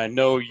 And I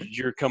know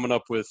you're coming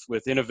up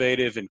with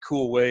innovative and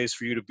cool ways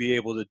for you to be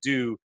able to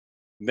do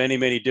many,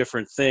 many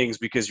different things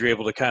because you're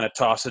able to kind of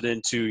toss it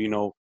into, you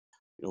know,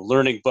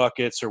 learning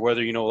buckets, or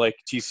whether, you know, like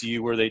TCU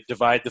where they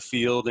divide the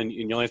field and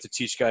you only have to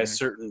teach guys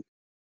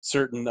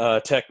certain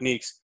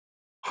techniques.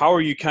 How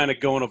are you kind of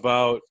going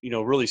about, you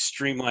know, really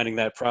streamlining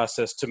that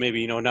process to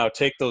maybe, you know, now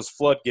take those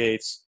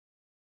floodgates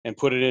and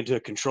put it into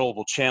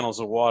controllable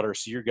channels of water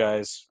so your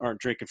guys aren't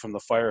drinking from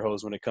the fire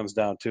hose when it comes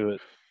down to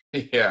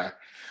it? Yeah.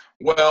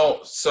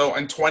 Well, so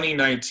in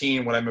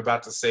 2019, what I'm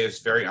about to say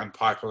is very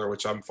unpopular,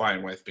 which I'm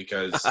fine with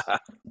because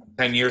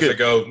 10 years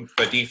ago,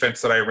 the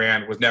defense that I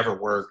ran would never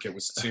work. It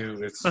was too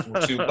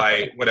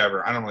light,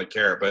 whatever. I don't really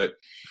care. But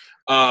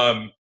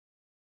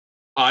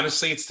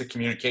honestly, it's the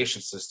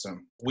communication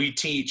system. We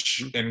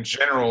teach, in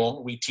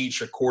general,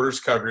 a quarters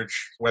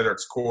coverage, whether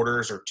it's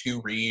quarters or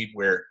 2 read,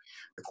 where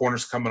the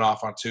corner's coming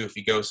off on 2 if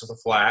he goes to the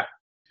flat.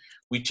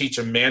 We teach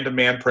a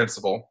man-to-man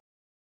principle.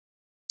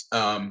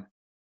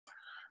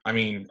 I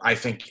mean, I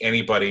think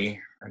anybody,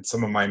 and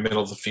some of my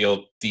middle of the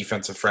field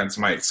defensive friends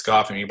might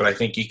scoff at me, but I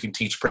think you can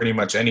teach pretty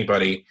much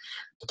anybody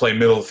to play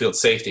middle of the field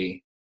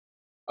safety.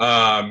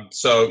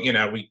 So, you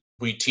know,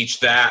 we teach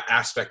that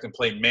aspect and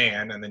play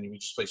man, and then we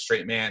just play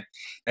straight man.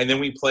 And then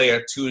we play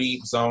a 2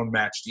 zone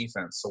match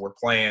defense. So we're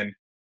playing,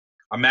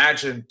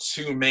 imagine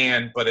 2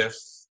 man, but if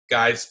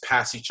guys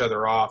pass each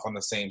other off on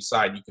the same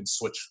side, you can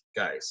switch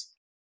guys.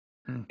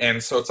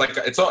 And so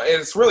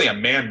it's really a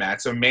man match.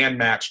 It's a man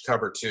match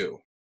cover 2.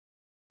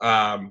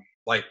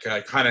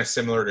 Kind of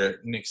similar to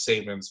Nick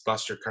Saban's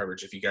Buster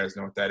coverage, if you guys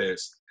know what that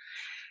is.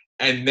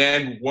 And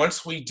then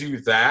once we do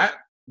that,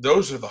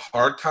 those are the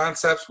hard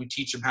concepts. We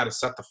teach them how to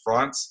set the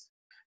fronts.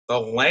 The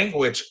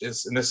language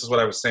is, and this is what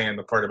I was saying,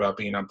 the part about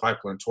being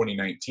unpopular in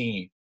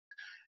 2019,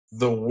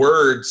 the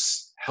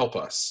words help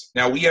us.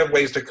 Now, we have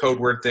ways to code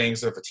word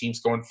things if a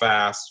team's going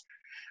fast,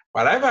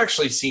 but I've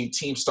actually seen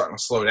teams starting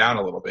to slow down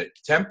a little bit.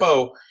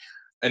 Tempo,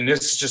 and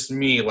this is just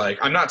me, like,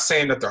 I'm not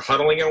saying that they're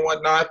huddling and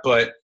whatnot,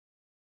 but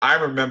I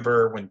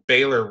remember when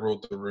Baylor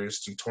ruled the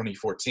roost in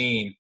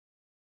 2014,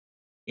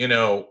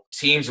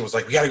 teams was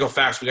like, we got to go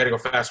fast, we got to go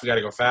fast, we got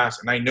to go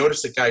fast. And I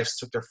noticed that guys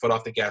took their foot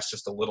off the gas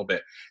just a little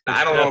bit. Now,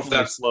 I don't know if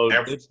that's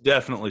it's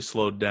definitely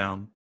slowed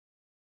down.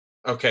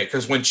 Okay,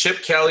 because when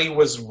Chip Kelly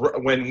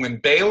when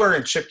Baylor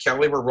and Chip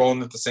Kelly were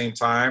rolling at the same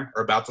time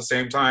or about the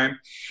same time,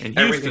 and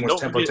everything was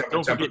tempo.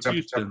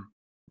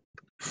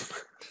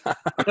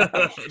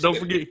 Don't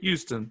forget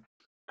Houston.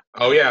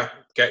 Oh yeah,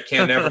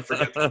 can't never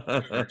forget.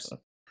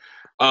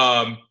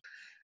 But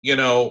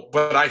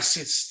I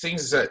see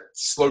things that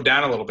slow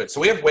down a little bit.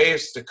 So we have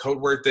ways to code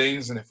word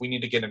things, and if we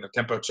need to get into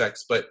tempo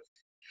checks, but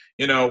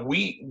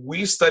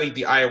we studied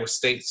the Iowa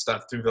State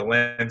stuff through the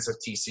lens of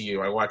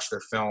TCU. I watched their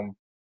film.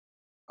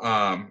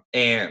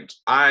 And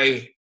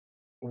I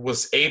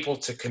was able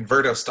to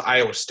convert us to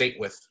Iowa State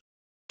with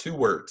 2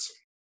 words.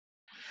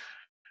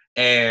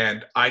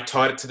 And I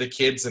taught it to the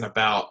kids in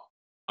about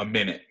a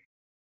minute.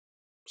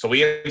 So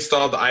we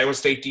installed the Iowa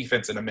State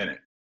defense in a minute.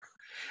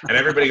 And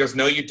everybody goes,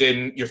 no, you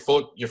didn't. You're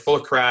full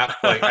of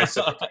crap. Like I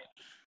said.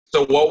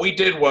 So what we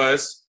did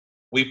was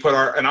we put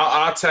and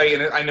I'll tell you,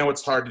 and I know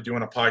it's hard to do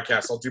on a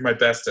podcast. I'll do my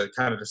best to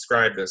kind of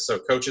describe this. So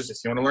coaches, if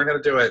you want to learn how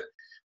to do it,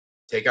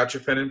 take out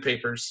your pen and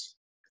papers.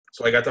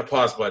 So I got the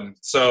pause button.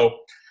 So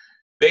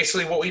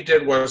basically what we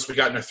did was we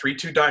got in a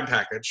 3-2 dime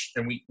package,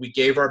 and we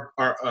gave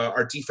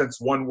our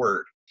defense 1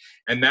 word.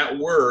 And that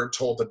word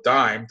told the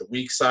dime, the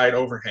weak side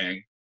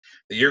overhang,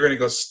 that you're going to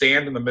go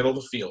stand in the middle of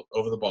the field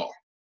over the ball.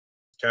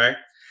 Okay?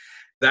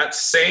 That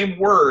same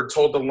word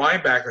told the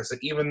linebackers that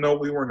even though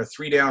we were in a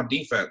 3-down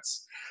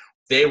defense,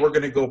 they were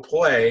going to go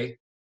play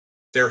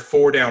their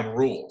 4-down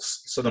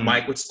rules. So the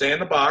Mike would stay in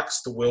the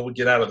box, the Will would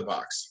get out of the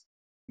box.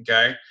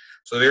 Okay?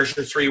 So there's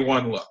your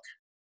 3-1 look.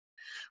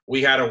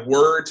 We had a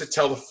word to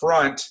tell the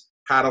front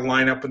how to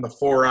line up in the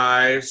 4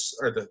 eyes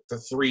or the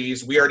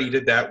 3s. We already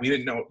did that. We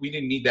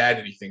didn't need to add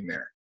anything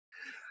there.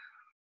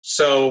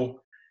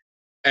 So,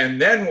 and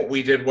then what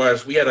we did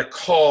was we had a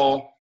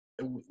call.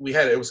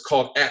 It was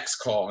called X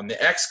call. And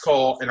the X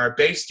call in our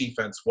base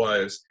defense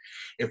was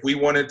if we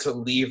wanted to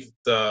leave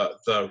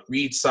the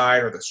read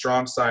side or the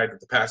strong side of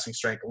the passing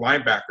strength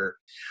linebacker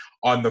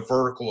on the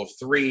vertical of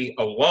 3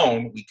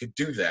 alone, we could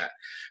do that.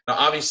 Now,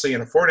 obviously,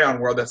 in a 4-down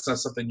world, that's not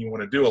something you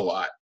want to do a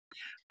lot.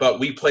 But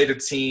we played a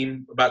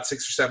team about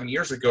 6 or 7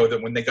 years ago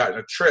that when they got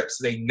into trips,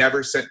 they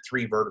never sent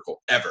 3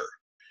 vertical ever.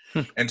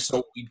 And so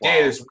what we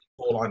did is we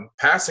told on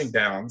passing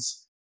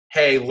downs,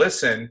 hey,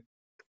 listen,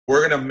 we're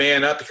going to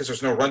man up because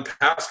there's no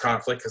run-pass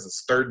conflict because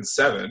it's 3rd and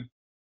 7.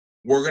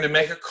 We're going to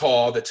make a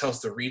call that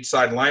tells the read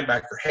side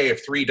linebacker, hey,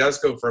 if 3 does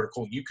go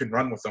vertical, you can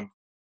run with them.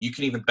 You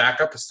can even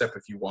back up a step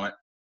if you want.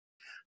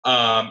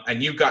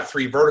 And you've got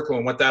 3 vertical,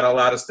 and what that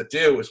allowed us to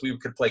do is we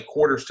could play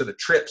quarters to the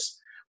trips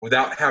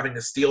without having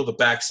to steal the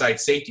backside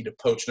safety to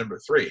poach number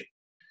 3.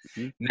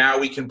 Mm-hmm. Now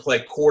we can play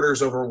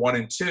quarters over 1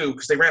 and 2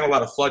 because they ran a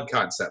lot of flood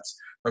concepts.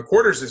 Now,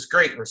 quarters is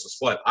great versus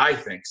flood, I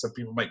think. Some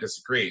people might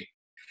disagree.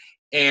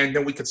 And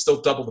then we could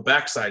still double the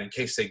backside in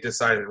case they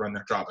decided to run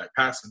their drawback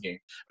passing game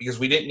because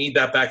we didn't need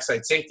that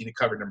backside safety to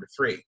cover number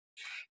 3.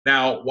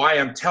 Now, why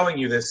I'm telling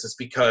you this is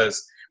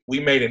because we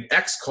made an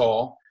X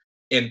call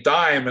in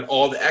dime, and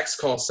all the X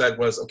call said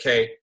was,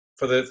 okay,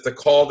 for the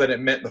call that it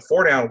meant in the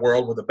 4-down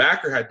world where the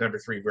backer had number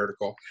 3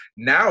 vertical,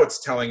 now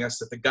it's telling us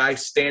that the guy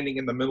standing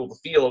in the middle of the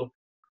field,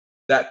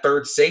 that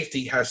 3rd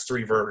safety has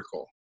 3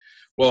 vertical.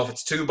 Well, if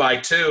it's 2 by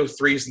 2,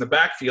 3's in the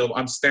backfield,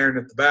 I'm staring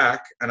at the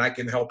back, and I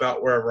can help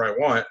out wherever I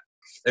want.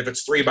 If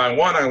it's 3 by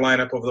 1, I line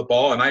up over the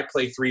ball, and I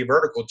play 3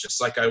 vertical just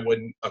like I would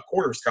in a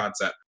quarters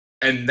concept.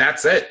 And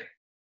that's it.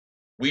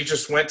 We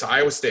just went to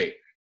Iowa State.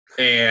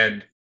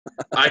 And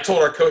I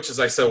told our coaches,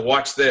 I said,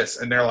 watch this.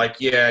 And they're like,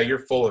 yeah,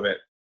 you're full of it.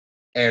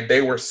 And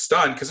they were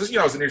stunned because,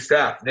 I was a new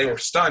staff. They were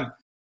stunned.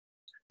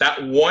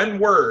 That 1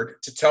 word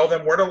to tell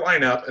them where to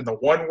line up and the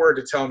 1 word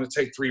to tell them to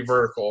take 3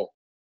 vertical,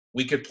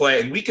 we could play.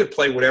 And we could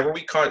play whatever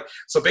we caught.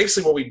 So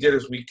basically what we did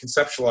is we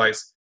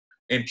conceptualized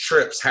in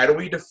trips, how do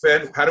we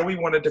defend? How do we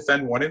want to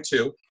defend 1 and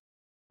 2?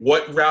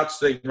 What routes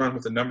do they run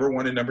with the number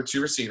 1 and number 2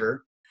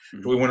 receiver?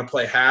 Do we want to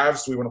play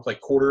halves? Do we want to play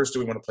quarters? Do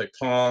we want to play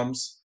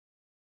palms?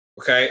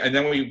 Okay, and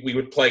then we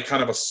would play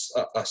kind of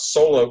a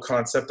solo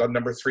concept on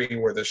number 3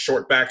 where the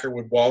short backer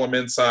would wall him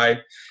inside,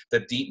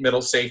 the deep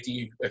middle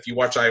safety. If you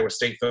watch Iowa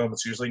State film,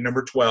 it's usually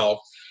number 12.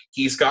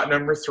 He's got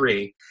number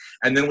 3.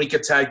 And then we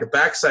could tag the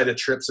backside of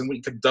trips, and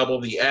we could double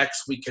the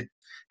X. We could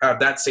have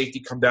that safety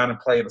come down and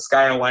play in the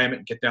sky alignment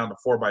and get down to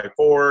 4 by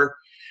 4.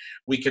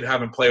 We could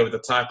have him play over the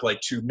top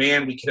like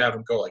 2-man. We could have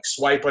him go like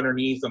swipe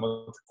underneath and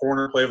the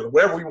corner play,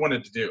 whatever we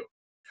wanted to do.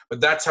 But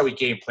that's how we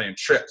game plan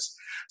trips.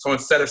 So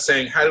instead of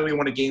saying, how do we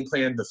want to game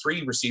plan the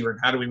 3 receiver and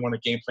how do we want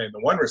to game plan the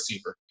 1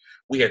 receiver,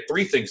 we had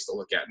 3 things to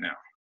look at now.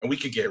 And we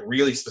could get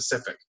really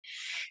specific.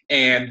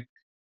 And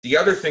the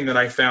other thing that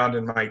I found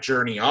in my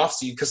journey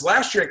off-season, because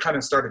last year I kind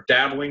of started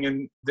dabbling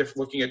in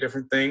looking at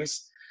different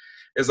things,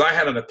 is I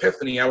had an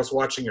epiphany. I was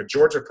watching a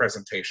Georgia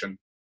presentation,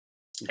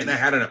 and I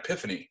had an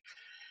epiphany.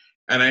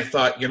 And I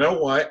thought, you know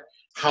what?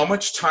 How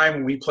much time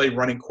when we play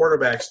running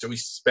quarterbacks do we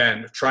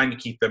spend trying to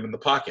keep them in the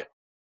pocket?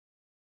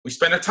 We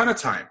spend a ton of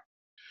time.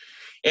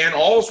 And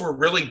all we're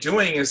really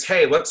doing is,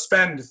 hey, let's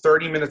spend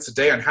 30 minutes a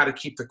day on how to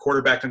keep the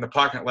quarterback in the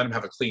pocket and let him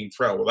have a clean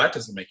throw. Well, that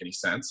doesn't make any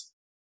sense.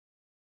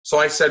 So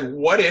I said,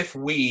 what if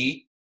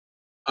we,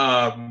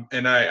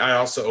 and I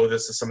also owe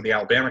this to some of the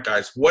Alabama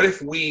guys, what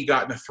if we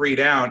got in a 3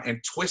 down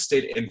and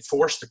twisted and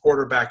forced the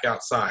quarterback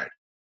outside?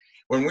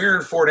 When we were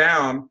in 4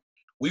 down,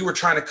 we were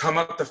trying to come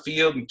up the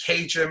field and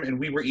cage him, and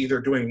we were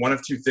either doing one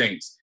of two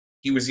things.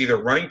 He was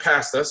either running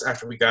past us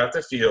after we got up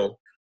the field,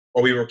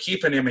 or we were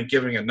keeping him and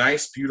giving a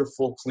nice,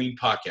 beautiful, clean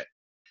pocket.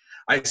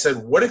 I said,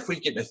 what if we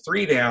get in a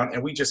 3 down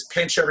and we just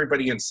pinch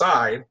everybody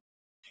inside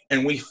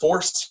and we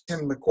force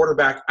him, the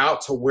quarterback, out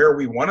to where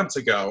we want him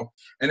to go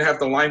and have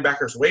the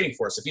linebackers waiting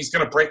for us? If he's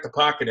going to break the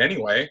pocket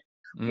anyway,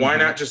 why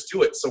not just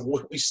do it? So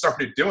what we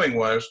started doing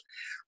was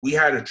we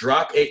had a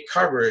drop 8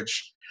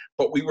 coverage,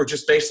 but we were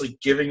just basically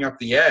giving up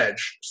the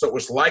edge. So it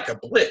was like a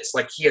blitz,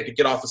 like he had to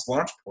get off his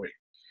launch point.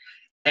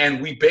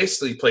 And we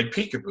basically played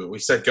peekaboo. We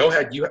said, go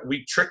ahead.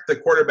 We tricked the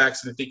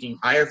quarterbacks into thinking,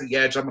 I have the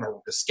edge. I'm going to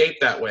escape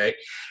that way.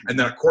 And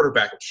then a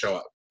quarterback would show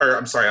up. Or,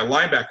 I'm sorry, a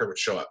linebacker would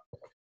show up.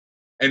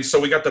 And so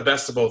we got the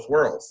best of both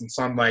worlds. And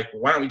so I'm like,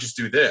 why don't we just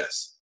do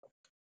this?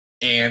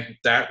 And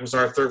that was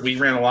our third. We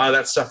ran a lot of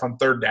that stuff on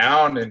 3rd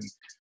down, and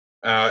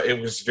it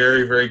was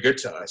very, very good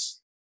to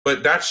us.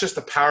 But that's just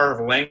the power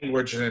of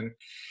language. And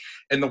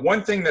the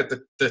one thing that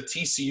the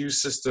TCU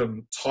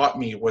system taught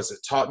me was it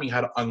taught me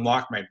how to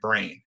unlock my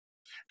brain.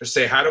 To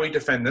say, how do we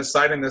defend this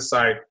side and this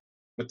side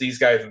with these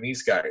guys and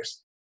these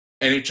guys?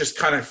 And it just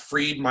kind of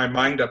freed my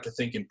mind up to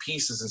think in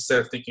pieces instead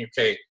of thinking,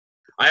 okay,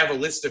 I have a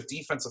list of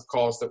defensive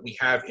calls that we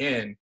have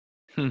in.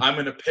 I'm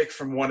going to pick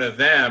from one of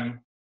them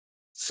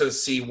to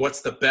see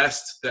what's the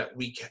best that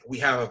we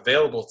have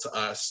available to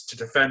us to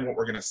defend what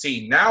we're going to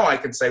see. Now I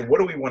can say, what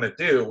do we want to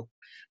do?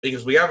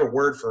 Because we have a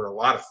word for a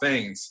lot of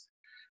things.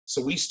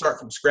 So we start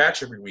from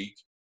scratch every week,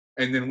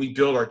 and then we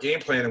build our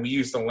game plan, and we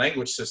use the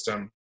language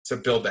system to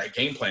build that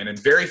game plan. And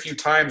very few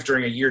times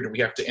during a year do we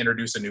have to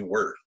introduce a new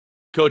word.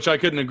 Coach, I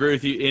couldn't agree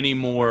with you any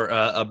more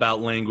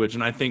about language.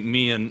 And I think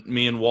me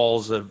and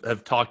Walls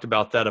have talked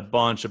about that a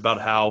bunch,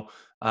 about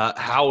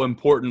how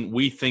important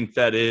we think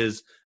that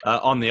is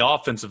on the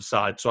offensive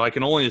side. So I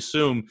can only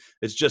assume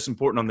it's just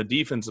important on the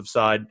defensive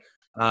side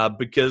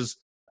because,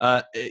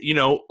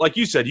 like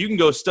you said, you can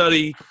go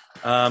study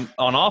on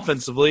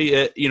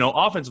offensively,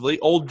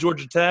 old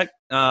Georgia Tech,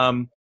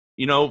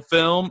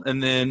 film,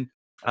 and then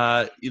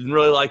you didn't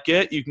really like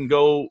it, you can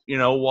go,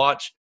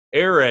 watch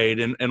Air Raid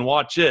and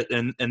watch it.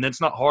 And it's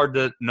not hard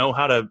to know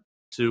how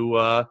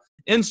to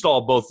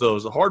install both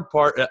those. The hard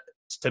part,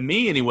 to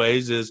me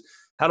anyways, is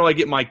how do I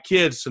get my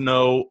kids to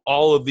know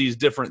all of these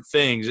different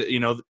things?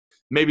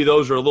 Maybe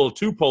those are a little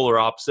too polar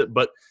opposite,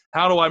 but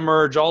how do I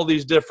merge all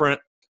these different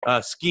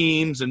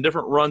schemes and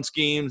different run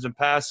schemes and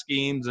pass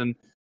schemes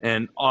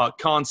and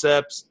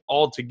concepts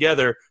all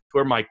together to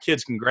where my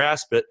kids can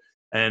grasp it?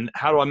 And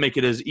how do I make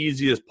it as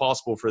easy as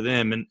possible for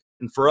them? And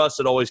for us,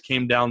 it always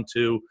came down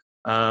to,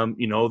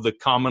 the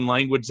common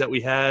language that we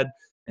had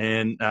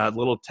and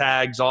little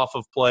tags off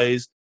of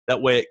plays.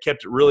 That way it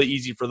kept it really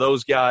easy for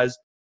those guys.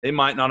 They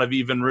might not have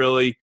even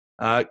really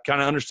kind of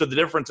understood the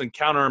difference in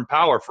counter and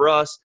power for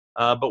us,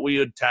 but we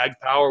would tag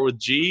power with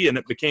G and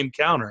it became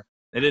counter.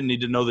 They didn't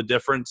need to know the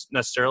difference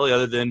necessarily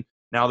other than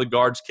now the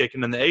guard's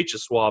kicking and the H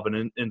is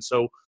swabbing. And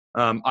so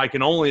I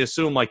can only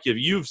assume, like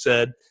you've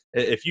said,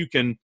 if you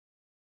can –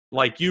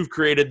 like you've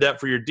created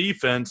that for your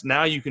defense,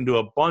 now you can do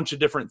a bunch of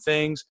different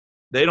things.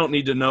 They don't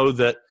need to know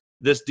that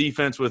this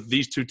defense with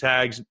these 2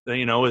 tags, is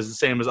the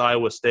same as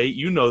Iowa State.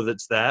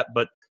 That's that,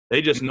 but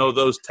they just know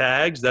those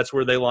tags. That's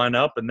where they line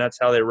up, and that's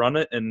how they run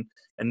it. And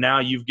now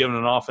you've given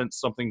an offense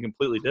something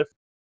completely different.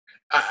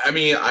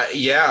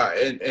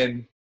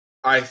 And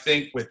I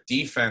think with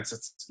defense,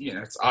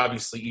 it's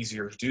obviously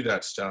easier to do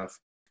that stuff.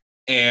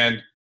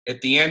 And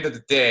at the end of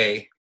the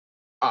day,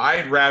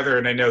 I'd rather,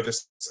 and I know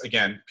this,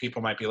 again,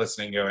 people might be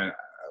listening going,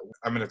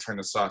 I'm going to turn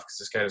this off because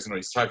this guy doesn't know what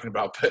he's talking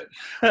about, but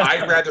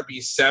I'd rather be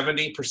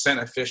 70%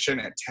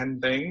 efficient at 10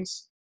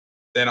 things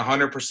than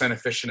 100%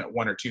 efficient at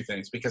 1 or 2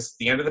 things, because at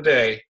the end of the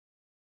day,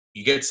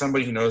 you get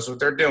somebody who knows what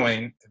they're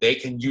doing, they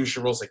can use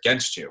your rules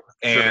against you.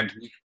 And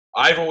sure.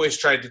 I've always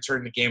tried to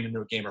turn the game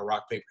into a game of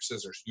rock, paper,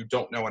 scissors. You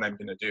don't know what I'm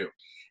going to do.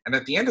 And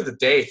at the end of the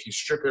day, if you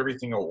strip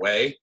everything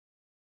away,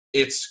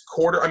 it's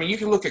quarter. I mean, you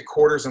can look at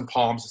quarters and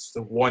palms. It's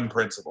the one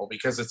principle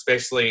because it's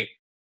basically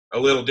a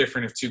little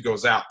different if 2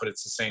 goes out, but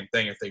it's the same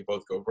thing if they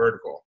both go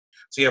vertical.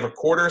 So you have a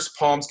quarters,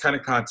 palms kind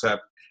of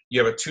concept.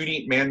 You have a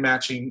 2D man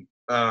matching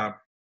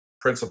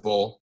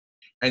principle,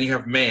 and you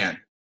have man.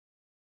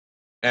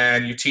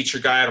 And you teach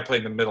your guy how to play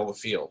in the middle of the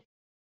field.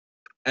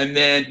 And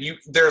then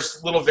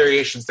there's little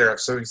variations there.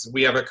 So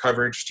we have a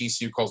coverage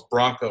TCU calls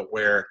Bronco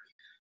where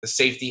the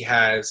safety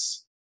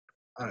has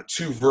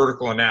 2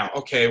 vertical and out.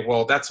 Okay,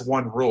 well, that's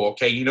one rule.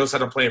 Okay, he knows how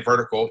to play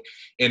vertical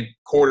in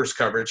quarters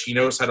coverage. He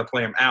knows how to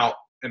play them out.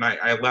 And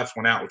I left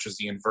one out, which is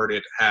the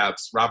inverted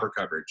halves robber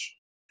coverage.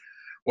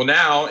 Well,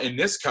 now in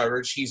this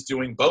coverage, he's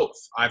doing both.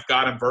 I've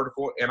got him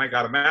vertical and I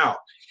got him out.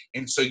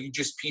 And so you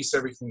just piece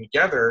everything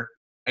together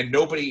and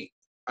nobody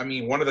I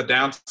mean, one of the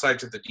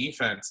downsides of the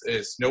defense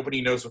is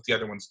nobody knows what the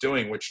other one's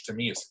doing, which to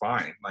me is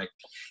fine. Like,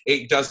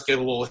 it does get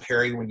a little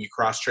hairy when you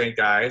cross-train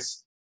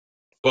guys,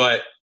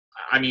 but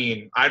I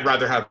mean, I'd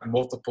rather have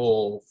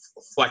multiple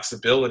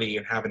flexibility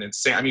and have an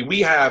insane. I mean,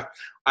 I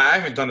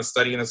haven't done a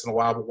study in this in a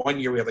while, but one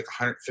year we had like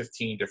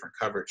 115 different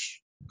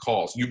coverage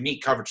calls,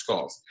 unique coverage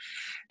calls.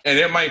 And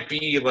it might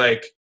be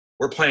like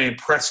we're playing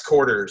press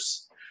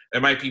quarters.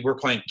 It might be we're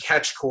playing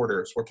catch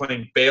quarters. We're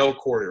playing bail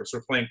quarters.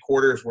 We're playing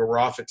quarters where we're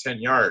off at 10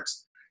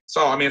 yards.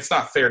 So, I mean, it's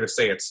not fair to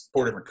say it's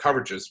 4 different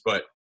coverages,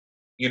 but,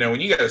 you know,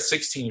 when you got a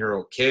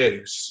 16-year-old kid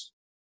who's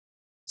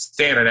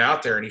standing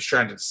out there and he's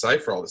trying to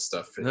decipher all this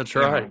stuff, that's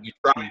right. You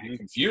try to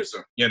confuse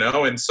him, you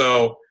know? And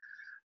so,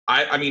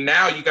 I mean,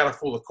 now you got to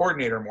fool the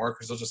coordinator more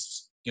because they'll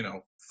just, you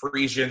know,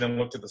 freeze you and then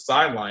look to the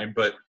sideline.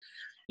 But,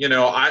 you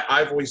know,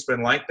 I've always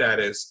been like that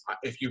is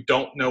if you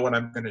don't know what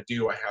I'm going to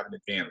do, I have an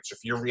advantage. If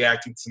you're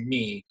reacting to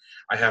me,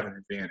 I have an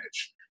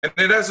advantage. And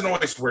it hasn't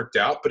always worked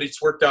out, but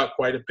it's worked out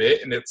quite a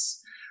bit. And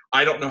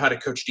I don't know how to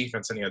coach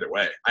defense any other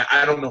way.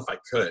 I don't know if I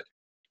could.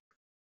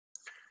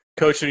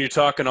 Coach, when you're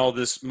talking all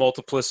this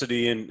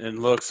multiplicity and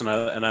looks, and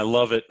I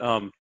love it,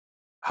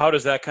 how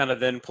does that kind of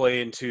then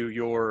play into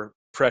your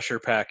pressure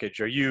package?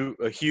 Are you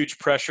a huge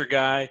pressure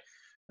guy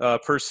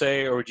per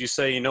se, or would you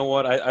say, you know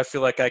what, I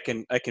feel like I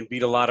can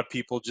beat a lot of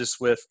people just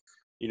with,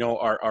 you know,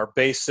 our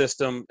base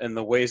system and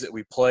the ways that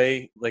we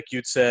play, like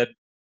you'd said,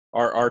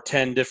 our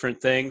 10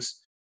 different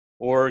things?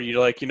 Or you're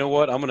like, you know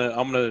what, I'm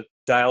gonna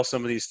dial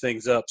some of these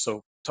things up.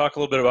 So talk a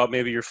little bit about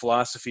maybe your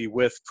philosophy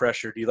with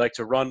pressure. Do you like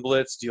to run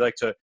blitz? Do you like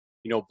to,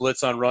 you know,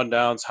 blitz on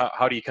rundowns?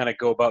 How do you kind of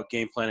go about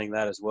game planning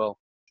that as well?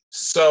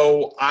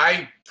 So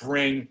I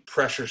bring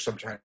pressure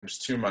sometimes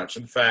too much.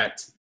 In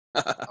fact,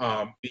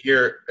 the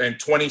year in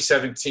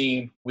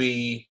 2017,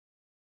 we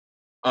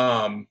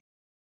won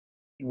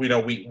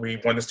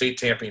the state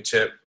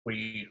championship.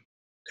 We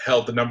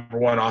held the number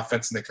 1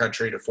 offense in the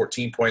country to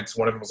 14 points.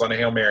 One of them was on a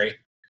Hail Mary.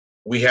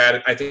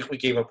 I think we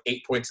gave up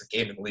 8 points a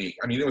game in the league.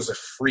 I mean, it was a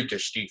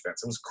freakish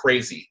defense. It was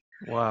crazy.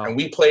 Wow. And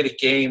we played a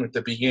game at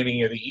the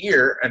beginning of the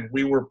year, and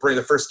we were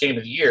the first game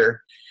of the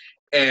year.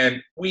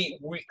 And I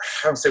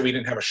don't say we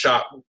didn't have a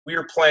shot. We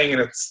were playing in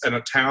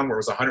a town where it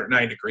was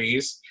 109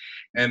 degrees.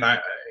 And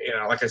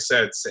like I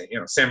said,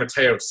 San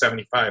Mateo,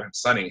 75 and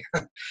sunny.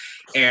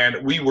 And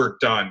we were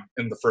done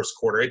in the first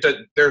quarter.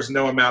 There's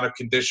no amount of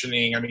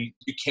conditioning. I mean,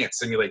 you can't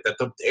simulate that.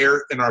 The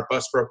air in our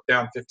bus broke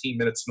down 15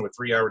 minutes into a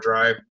 3-hour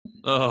drive.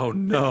 Oh,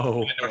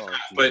 no.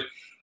 But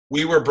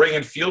we were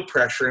bringing field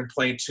pressure and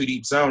playing 2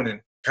 deep zone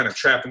and kind of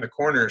trapping the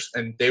corners.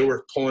 And they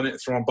were pulling it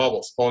and throwing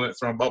bubbles.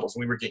 And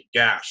we were getting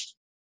gashed.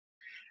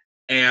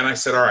 And I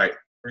said, all right,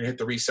 we're going to hit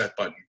the reset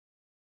button.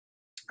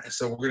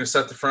 So we're going to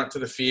set the front to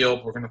the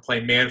field. We're going to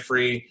play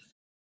man-free.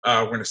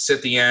 We're going to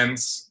sit the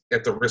ends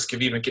at the risk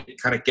of even getting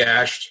kind of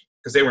gashed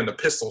because they were in the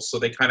pistols. So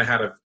they kind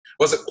of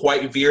wasn't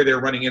quite veer. They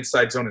were running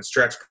inside zone and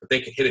stretch, but they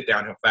could hit it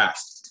downhill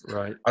fast.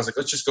 Right. I was like,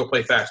 let's just go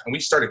play fast. And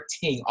we started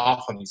teeing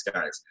off on these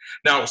guys.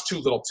 Now it was too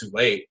little too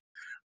late.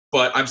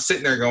 But I'm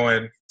sitting there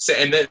going,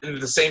 and then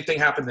the same thing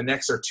happened the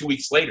next or 2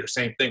 weeks later.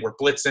 Same thing. We're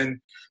blitzing,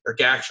 they're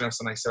gashing us.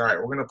 And I said, all right,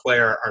 we're going to play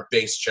our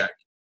base check.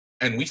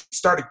 And we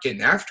started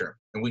getting after him.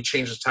 And we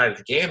changed the tide of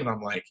the game. And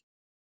I'm like,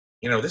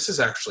 you know, this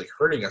is actually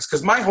hurting us.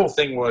 Because my whole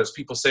thing was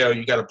people say, oh,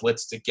 you got to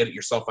blitz to get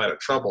yourself out of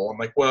trouble. I'm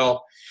like,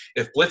 well,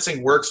 if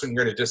blitzing works when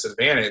you're at a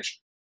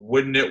disadvantage,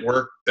 wouldn't it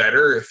work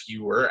better if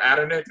you were at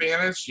an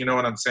advantage? You know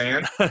what I'm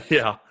saying?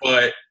 Yeah.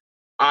 But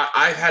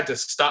I've had to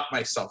stop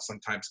myself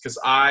sometimes because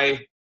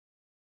I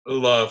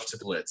love to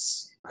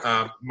blitz.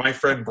 My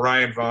friend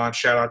Brian Vaughn,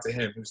 shout out to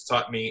him, who's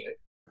taught me,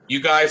 you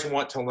guys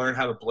want to learn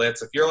how to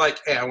blitz. If you're like,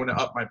 hey, I want to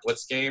up my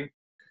blitz game,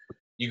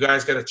 you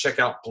guys got to check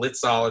out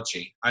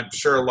Blitzology. I'm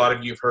sure a lot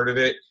of you have heard of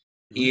it.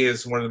 He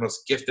is one of the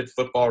most gifted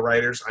football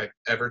writers I've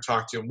ever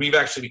talked to. And we've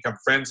actually become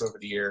friends over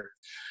the year.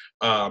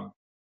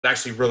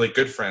 Actually really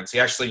good friends.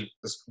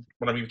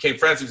 When we became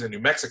friends, he was in New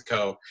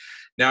Mexico.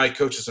 Now he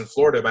coaches in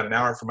Florida about an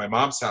hour from my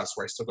mom's house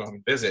where I still go home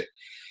and visit.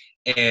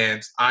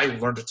 And I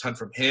learned a ton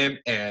from him.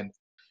 And,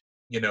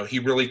 you know, he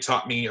really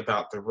taught me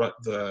about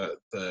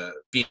the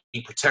being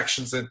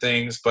protections and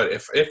things. But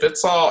if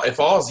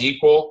all is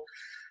equal,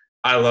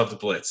 I love the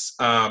blitz.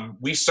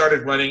 We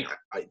started running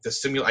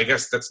I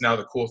guess that's now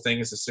the cool thing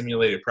is the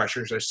simulated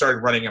pressures. I started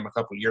running them a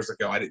couple years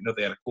ago. I didn't know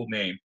they had a cool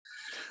name.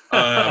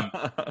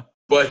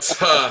 But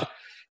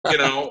you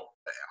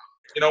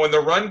know, in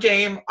the run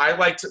game, I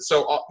like to.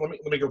 So let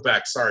me go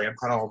back. Sorry, I'm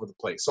kind of all over the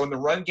place. So in the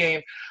run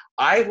game,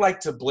 I like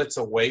to blitz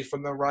away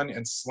from the run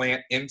and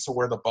slant into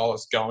where the ball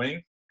is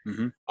going.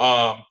 Mm-hmm.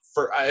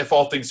 For if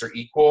all things are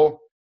equal,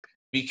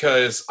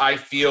 because I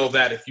feel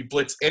that if you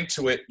blitz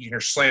into it, you're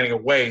slanting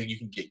away, you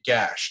can get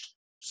gashed.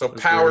 So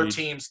power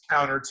teams,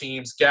 counter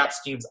teams, gap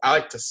schemes, I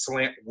like to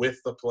slant with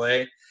the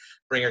play,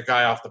 bring a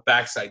guy off the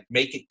backside,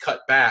 make it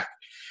cut back.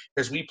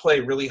 Because we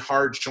play really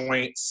hard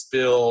joint,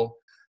 spill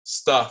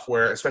stuff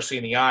where, especially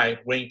in the eye,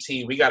 wing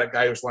T, we got a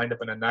guy who's lined up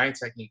in a 9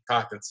 technique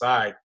cocked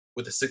inside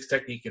with a 6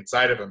 technique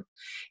inside of him.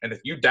 And if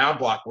you down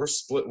block, we're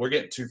split, we're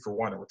getting 2 for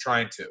 1, and we're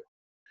trying to.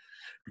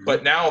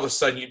 But now all of a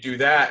sudden you do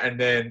that, and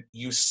then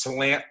you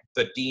slant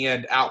the D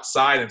end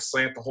outside and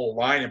slant the whole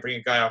line and bring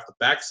a guy off the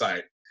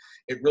backside.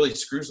 It really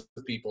screws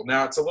with people.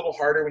 Now it's a little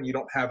harder when you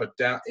don't have an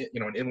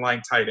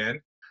inline tight end.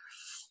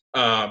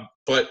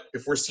 But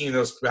if we're seeing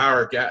those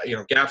power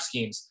gap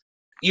schemes,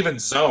 even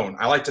zone,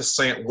 I like to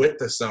slant with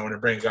the zone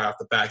and bring a guy off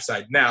the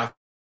backside. Now,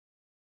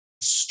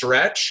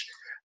 stretch,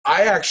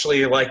 I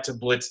actually like to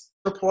blitz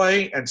the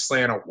play and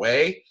slant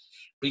away,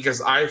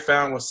 because I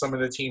found with some of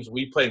the teams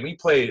we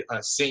played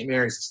St.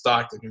 Mary's of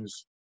Stockton,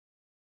 who's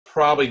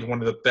probably one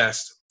of the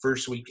best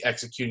first week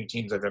executing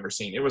teams I've ever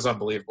seen. It was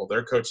unbelievable.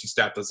 Their coaching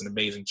staff does an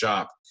amazing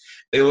job.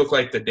 They look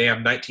like the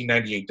damn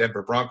 1998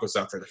 Denver Broncos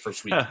out there the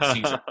first week of the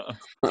season.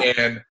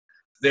 And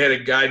they had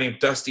a guy named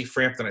Dusty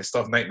Frampton. I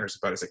still have nightmares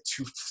about it. He's like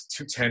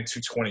 210,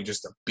 220,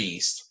 just a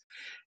beast.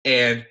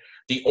 And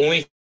the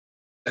only thing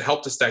that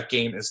helped us that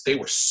game is they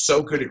were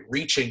so good at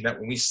reaching that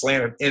when we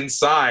slanted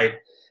inside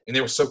and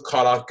they were so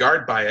caught off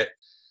guard by it,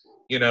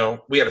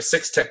 we had a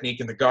 6 technique,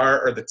 and the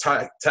guard or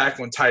the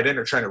tackle and tight end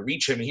are trying to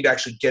reach him, and he'd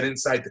actually get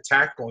inside the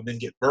tackle and then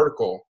get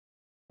vertical.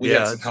 We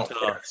had some help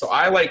there. So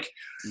I like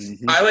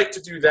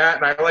to do that,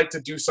 and I like to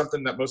do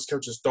something that most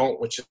coaches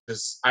don't, which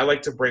is I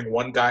like to bring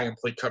one guy and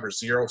play cover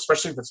 0,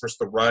 especially if it's versus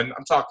the run.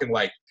 I'm talking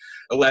like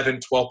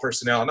 11, 12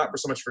 personnel, not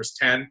so much versus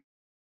 10,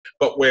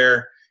 but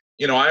where,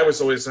 I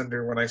was always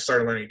under when I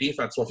started learning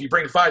defense. Well, if you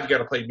bring 5, you got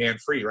to play man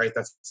free, right?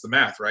 That's the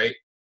math, right?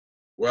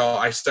 Well,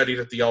 I studied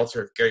at the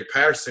altar of Gary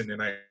Patterson,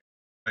 and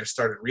I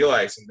started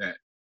realizing that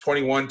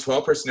 21,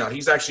 12 personnel,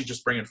 he's actually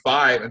just bringing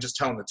 5 and just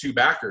telling the 2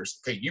 backers,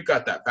 okay, you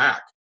got that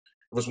back.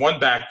 It was 1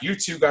 back, you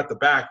 2 got the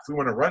back. If we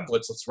want to run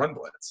blitz, let's run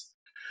blitz.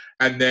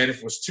 And then if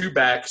it was 2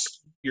 backs,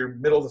 your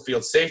middle of the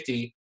field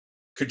safety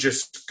could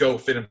just go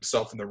fit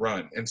himself in the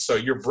run. And so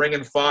you're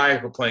bringing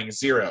 5 but playing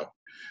 0.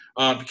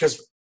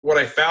 Because what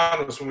I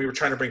found was when we were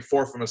trying to bring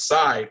 4 from a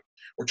side,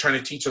 we're trying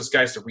to teach those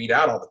guys to read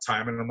out all the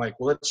time. And I'm like,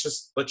 well, let's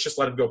just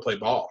let them go play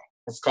ball.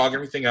 Let's clog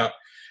everything up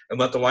and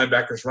let the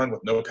linebackers run with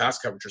no pass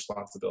coverage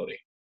responsibility,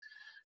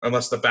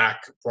 unless the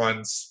back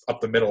runs up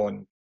the middle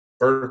and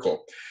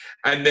vertical.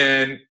 And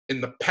then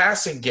in the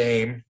passing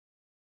game,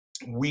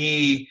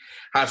 we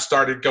have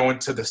started going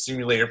to the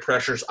simulated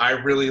pressures. I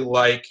really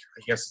like,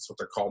 I guess that's what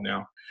they're called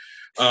now.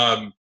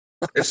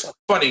 It's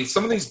funny,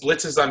 some of these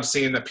blitzes I'm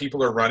seeing that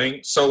people are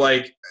running. So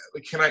like,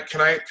 can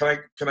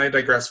I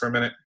digress for a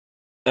minute?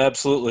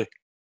 Absolutely.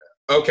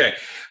 Okay.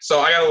 So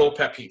I got a little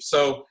pet peeve.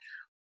 So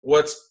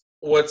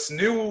what's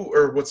new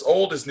or what's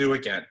old is new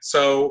again.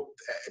 So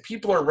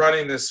people are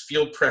running this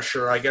field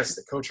pressure. I guess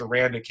that Coach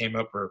Aranda came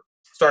up or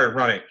started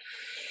running,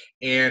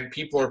 and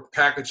people are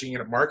packaging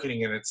it and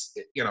marketing it. It's,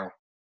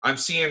 I'm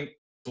seeing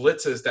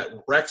blitzes that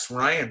Rex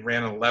Ryan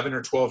ran 11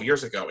 or 12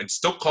 years ago and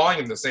still calling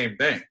him the same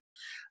thing.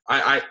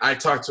 I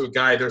talked to a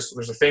guy, there's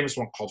a famous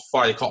one called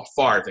Favre. They call it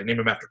Favre. They name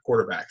him after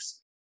quarterbacks.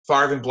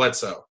 Favre and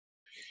Bledsoe.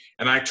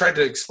 And I tried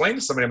to explain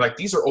to somebody, I'm like,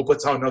 these are old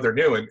blitzes. I know they're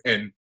new.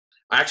 And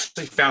I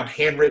actually found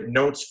handwritten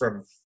notes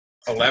from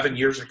 11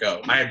 years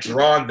ago. I had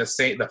drawn the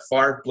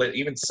Favre blitz,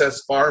 even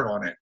says Favre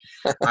on it.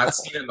 I've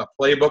seen it in the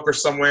playbook or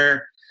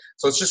somewhere.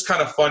 So it's just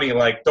kind of funny.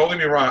 Like, don't get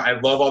me wrong, I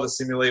love all the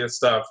simulated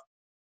stuff.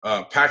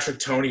 Patrick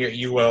Toney at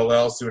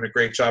ULL is doing a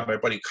great job. My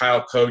buddy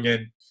Kyle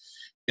Kogan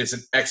is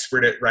an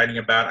expert at writing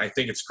about it. I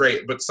think it's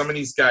great. But some of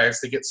these guys,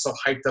 they get so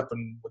hyped up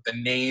with the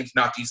names.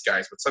 Not these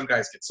guys, but some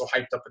guys get so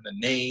hyped up in the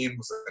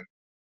names and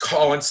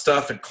calling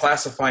stuff and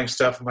classifying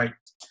stuff. I'm like,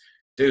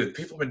 dude,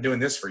 people have been doing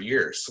this for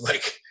years.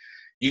 Like,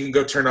 you can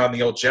go turn on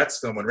the old Jets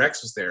film when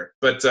Rex was there.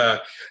 But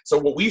so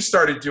what we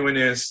started doing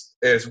is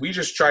we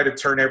just try to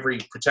turn every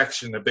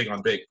protection into big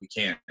on big if we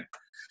can.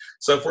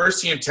 So if we're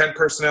seeing 10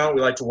 personnel,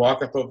 we like to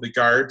walk up over the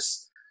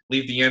guards,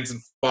 leave the ends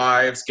in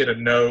 5s, get a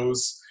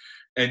nose,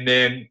 and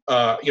then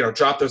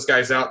drop those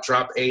guys out,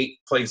 drop 8,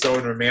 play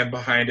zone or man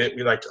behind it.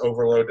 We like to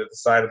overload to the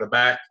side of the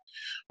back,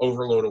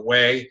 overload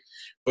away.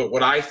 But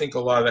what I think a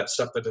lot of that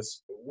stuff that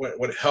is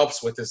what it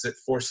helps with is it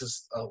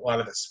forces a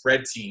lot of the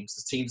spread teams,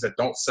 the teams that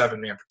don't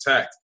 7-man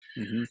protect,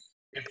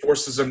 it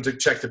forces them to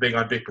check the big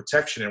on big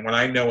protection. And when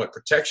I know what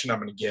protection I'm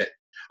going to get,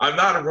 I'm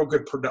not a real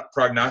good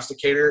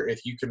prognosticator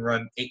if you can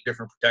run 8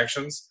 different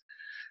protections,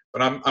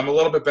 but I'm a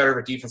little bit better of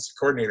a defensive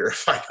coordinator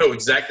if I know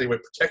exactly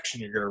what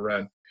protection you're going to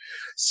run.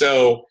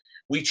 So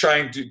we try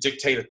and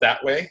dictate it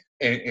that way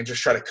and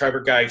just try to cover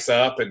guys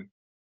up.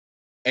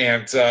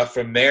 And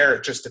from there,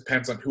 it just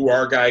depends on who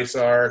our guys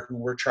are, who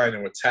we're trying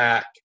to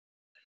attack.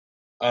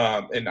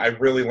 And I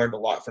really learned a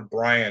lot from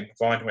Brian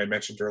Vaughn, who I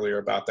mentioned earlier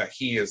about that.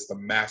 He is the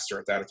master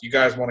at that. If you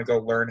guys want to go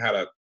learn how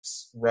to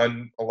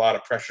run a lot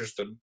of pressures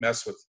to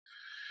mess with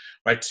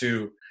my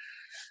 2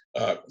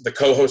 the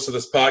co-hosts of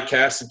this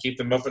podcast and keep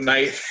them up at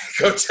night,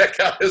 go check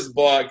out his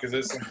blog because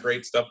there's some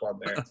great stuff on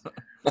there.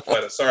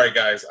 But sorry,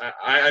 guys.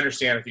 I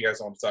understand if you guys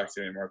don't want to talk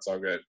to me anymore. It's all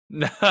good.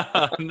 No.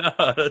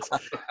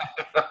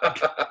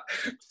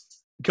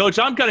 Coach,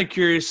 I'm kind of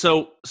curious.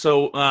 So,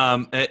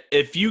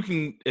 if you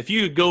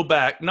could go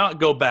back, not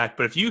go back,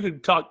 but if you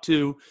could talk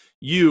to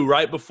you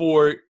right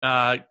before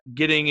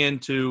getting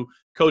into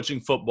coaching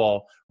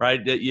football, right?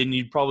 And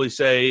you'd probably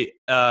say,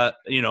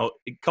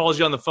 it calls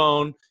you on the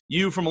phone.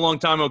 You from a long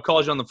time ago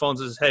calls you on the phone and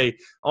says, "Hey,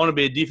 I want to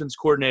be a defense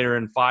coordinator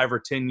in 5 or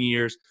 10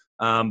 years,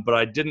 but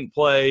I didn't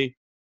play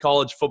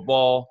college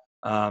football,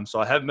 so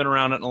I haven't been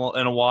around it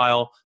in a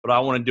while, but I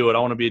want to do it. I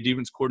want to be a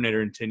defense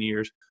coordinator in 10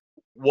 years."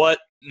 What,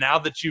 now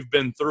that you've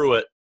been through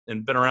it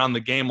and been around the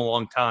game a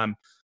long time,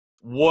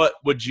 what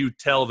would you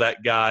tell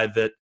that guy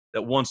that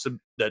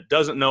that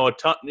doesn't know a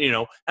ton,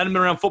 hadn't been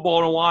around football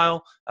in a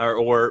while,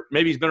 or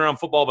maybe he's been around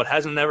football but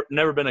hasn't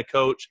never been a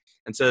coach,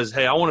 and says,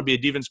 "Hey, I want to be a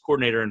defense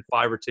coordinator in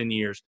 5 or 10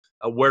 years.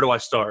 Where do I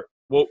start?"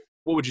 What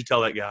would you tell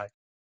that guy?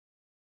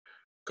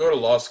 Go to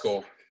law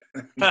school.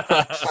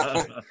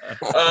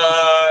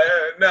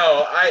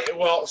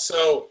 No,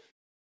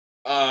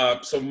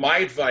 so my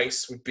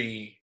advice would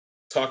be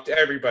talk to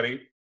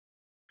everybody.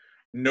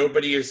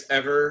 Nobody is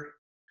ever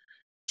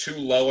too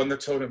low on the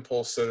totem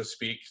pole, so to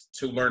speak,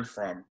 to learn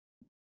from.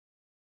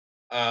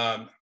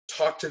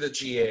 Talk to the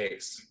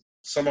GAs.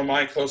 Some of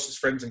my closest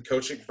friends in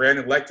coaching,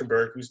 Brandon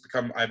Lechtenberg,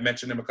 I've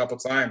mentioned him a couple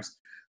times,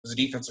 was a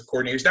defensive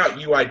coordinator. He's now at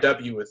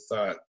UIW with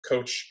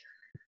Coach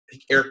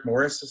Eric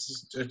Morris,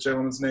 is the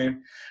gentleman's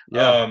name.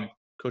 Yeah,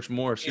 Coach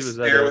Morris. He was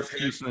at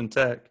Houston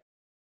Tech.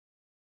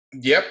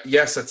 Yep.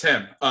 Yes, that's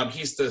him.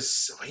 He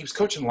was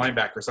coaching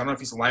linebackers. I don't know if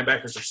he's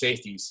linebackers or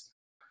safeties,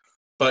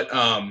 but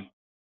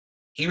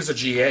he was a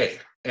GA.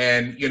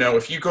 And,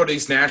 if you go to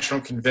these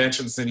national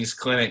conventions and these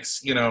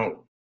clinics,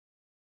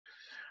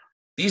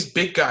 these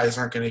big guys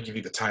aren't going to give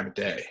you the time of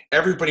day.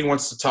 Everybody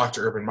wants to talk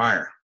to Urban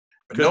Meyer.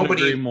 But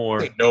nobody.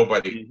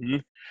 Mm-hmm.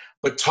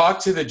 But talk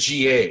to the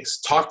GAs.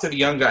 Talk to the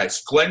young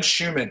guys. Glenn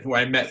Schumann, who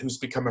I met, who's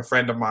become a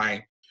friend of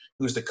mine,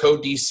 who's the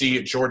co-DC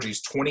at Georgia.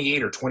 He's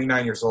 28 or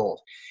 29 years old.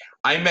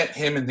 I met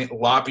him in the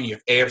lobby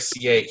of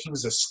AFCA. He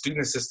was a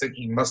student assistant.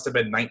 He must have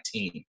been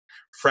 19,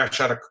 fresh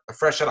out of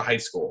high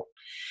school.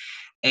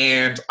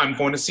 And I'm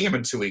going to see him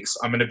in 2 weeks.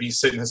 I'm going to be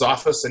sitting in his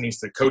office, and he's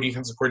the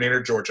co-defensive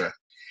coordinator at Georgia.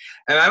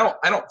 And I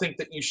don't think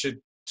that you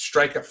should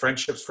strike up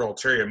friendships for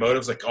ulterior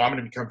motives, like, I'm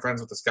going to become friends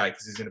with this guy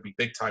because he's going to be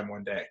big time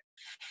one day.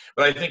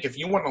 But I think if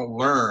you want to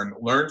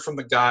learn from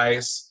the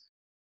guys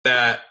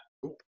that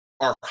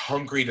are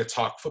hungry to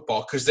talk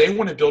football, because they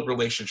want to build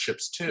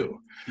relationships too.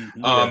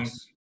 Mm-hmm.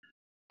 Yes.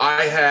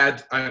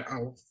 I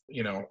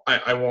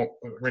won't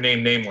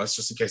rename nameless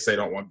just in case they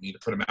don't want me to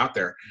put them out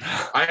there.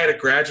 I had a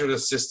graduate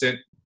assistant.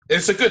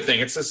 It's a good thing.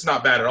 It's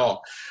not bad at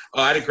all.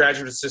 I had a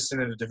graduate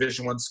assistant at a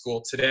Division I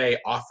school today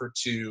offer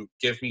to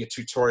give me a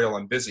tutorial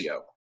on Visio.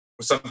 It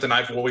was something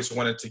I've always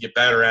wanted to get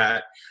better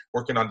at,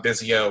 working on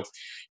Visio.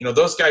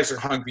 Those guys are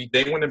hungry.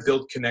 They want to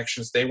build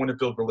connections. They want to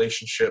build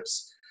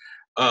relationships.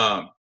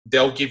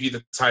 They'll give you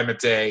the time of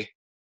day.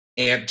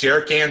 And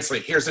Derek Ansley,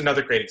 here's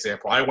another great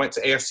example. I went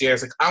to AFCA. I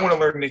was like, I want to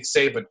learn Nick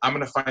Saban. I'm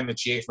going to find the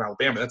GA from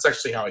Alabama. That's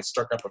actually how I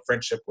struck up a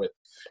friendship with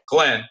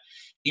Glenn.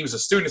 He was a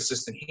student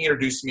assistant. He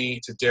introduced me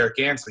to Derek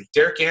Ansley.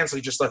 Derek Ansley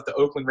just left the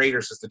Oakland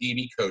Raiders as the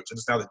DB coach and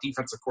is now the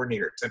defensive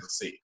coordinator at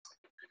Tennessee.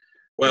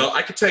 Well,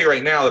 I can tell you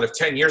right now that if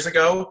 10 years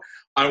ago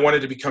I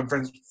wanted to become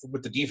friends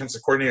with the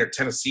defensive coordinator at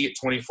Tennessee at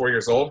 24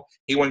 years old,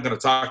 he wasn't going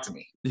to talk to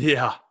me.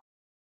 Yeah.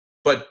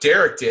 But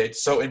Derek did.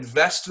 So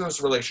invest in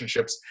those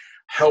relationships.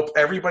 Help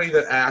everybody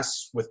that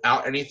asks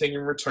without anything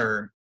in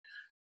return,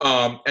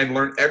 and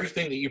learn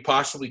everything that you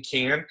possibly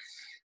can.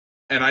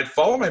 And I'd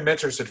follow my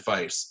mentor's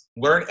advice.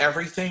 Learn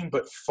everything,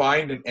 but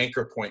find an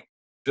anchor point.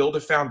 Build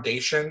a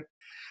foundation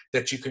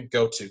that you can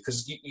go to.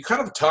 Because you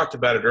kind of talked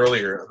about it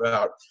earlier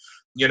about,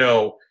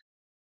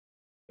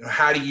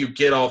 how do you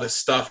get all this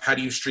stuff? How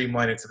do you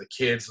streamline it to the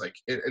kids?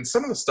 And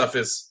some of the stuff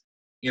is,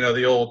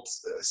 the old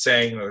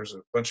saying, there's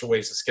a bunch of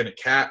ways to skin a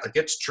cat.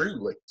 It's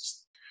true.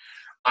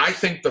 I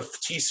think the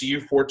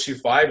TCU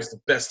 4-2-5 is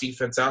the best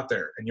defense out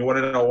there. And you want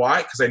to know why?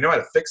 Because I know how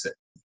to fix it.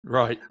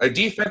 Right. A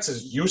defense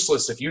is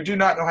useless. If you do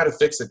not know how to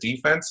fix a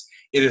defense,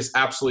 it is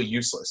absolutely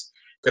useless.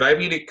 Could I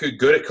be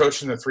good at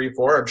coaching the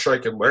 3-4? I'm sure I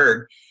could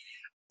learn.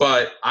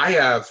 But I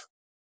have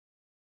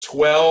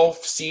 12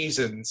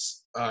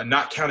 seasons,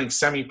 not counting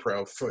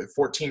semi-pro,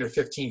 14 or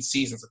 15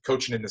 seasons of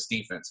coaching in this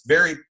defense.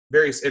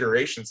 Various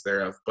iterations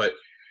thereof, but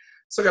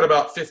still got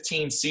about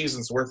 15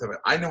 seasons worth of it.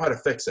 I know how to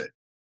fix it.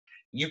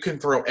 You can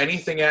throw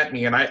anything at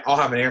me, and I'll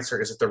have an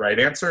answer. Is it the right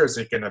answer? Is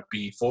it going to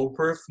be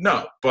foolproof?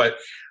 No, but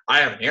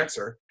I have an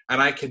answer,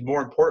 and I can,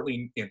 more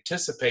importantly,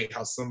 anticipate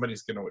how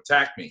somebody's going to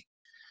attack me.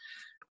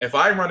 If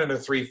I run in a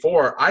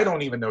 3-4, I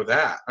don't even know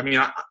that. I mean,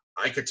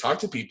 I could talk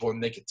to people,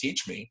 and they could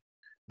teach me,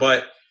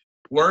 but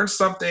learn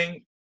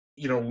something,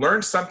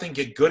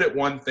 get good at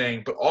one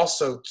thing, but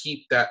also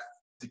keep that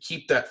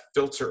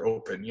filter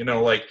open,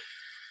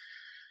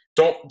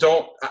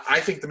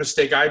 I think the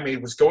mistake I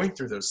made was going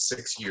through those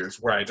 6 years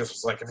where I just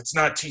was like, if it's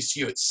not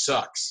TCU, it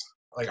sucks.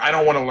 I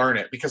don't want to learn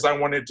it, because I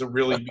wanted to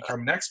really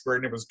become an expert,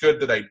 and it was good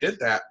that I did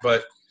that.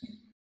 But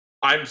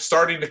I'm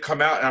starting to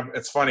come out. And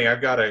it's funny.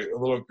 I've got a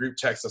little group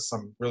text of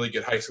some really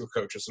good high school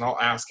coaches, and I'll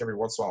ask every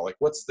once in a while, like,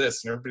 "What's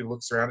this?" And everybody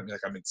looks around at me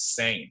like I'm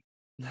insane.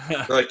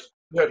 They're like,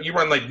 you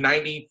run like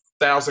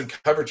 90,000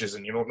 coverages,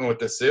 and you don't know what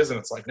this is. And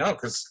it's like, no,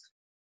 because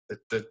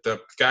the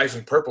guys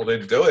in purple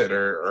didn't do it,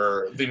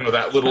 or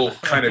that little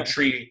kind of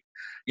tree,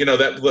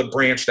 that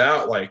branched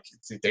out, like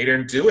they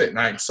didn't do it.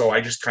 And so I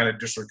just kind of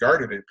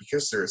disregarded it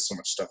because there is so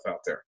much stuff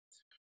out there.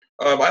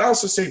 I'd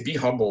also say be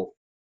humble.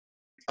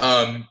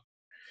 And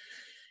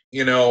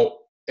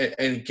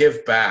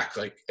give back.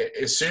 Like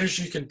as soon as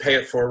you can pay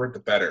it forward, the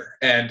better.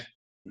 And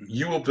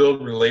you will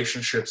build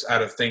relationships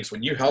out of things.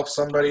 When you help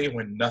somebody,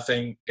 when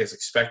nothing is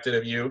expected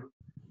of you,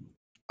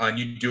 and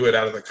you do it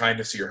out of the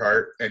kindness of your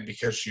heart and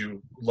because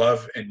you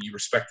love and you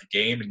respect the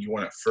game and you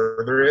want to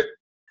further it,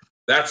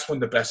 that's when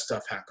the best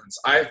stuff happens.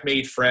 I've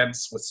made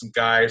friends with some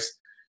guys.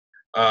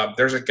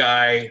 There's a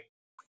guy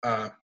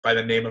by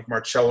the name of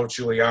Marcello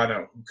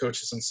Giuliano who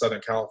coaches in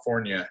Southern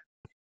California.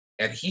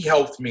 And he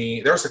helped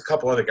me. There's a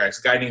couple other guys.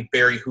 A guy named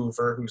Barry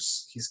Hoover,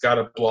 he's got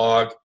a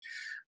blog.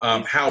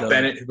 Hal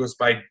Bennett, who goes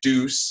by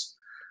Deuce.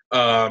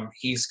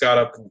 He's got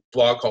a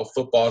blog called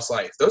Football's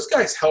Life. Those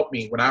guys helped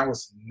me when I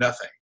was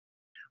nothing.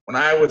 When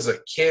I was a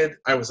kid,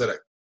 I was at a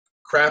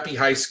crappy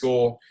high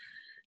school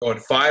going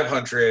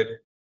 500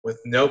 with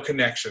no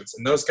connections.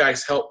 And those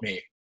guys helped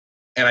me.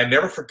 And I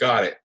never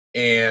forgot it.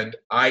 And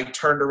I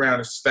turned around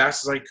as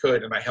fast as I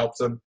could, and I helped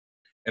them.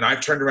 And I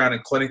turned around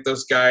and clinicked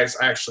those guys.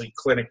 I actually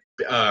clinicked.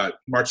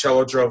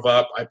 Marcello drove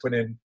up. I put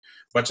in a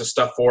bunch of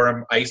stuff for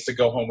him. I used to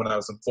go home when I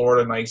was in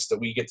Florida, and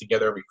we get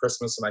together every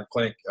Christmas, and I'd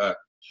clinic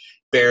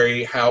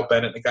Barry, Hal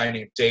Bennett, and a guy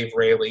named Dave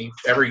Rayleigh.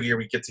 Every year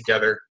we get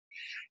together.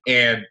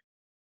 And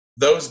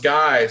those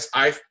guys,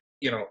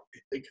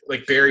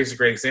 like Barry's a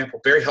great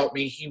example. Barry helped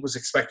me. He was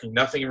expecting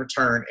nothing in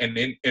return. And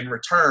in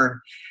return,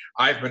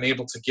 I've been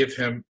able to give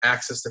him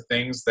access to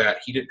things that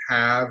he didn't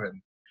have.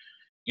 And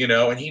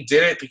he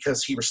did it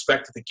because he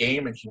respected the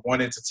game and he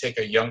wanted to take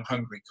a young,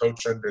 hungry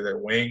coach under their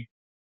wing.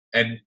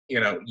 And,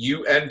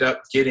 you end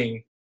up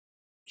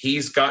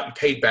he's gotten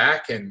paid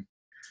back, and,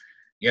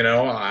 and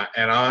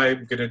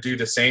I'm going to do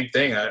the same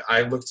thing.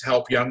 I look to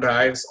help young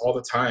guys all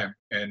the time.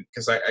 And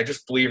because I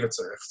just believe it's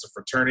a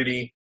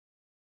fraternity,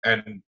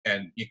 and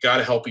you got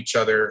to help each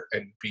other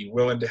and be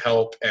willing to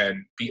help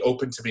and be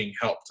open to being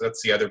helped.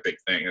 That's the other big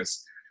thing,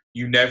 is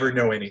you never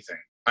know anything.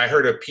 I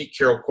heard a Pete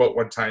Carroll quote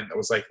one time that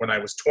was like, when I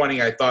was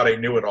 20, I thought I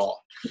knew it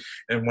all.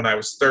 And when I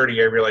was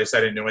 30, I realized I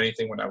didn't know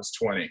anything when I was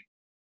 20.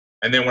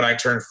 And then when I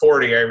turned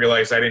 40, I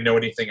realized I didn't know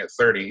anything at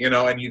 30,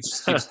 and you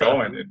just keep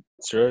going. And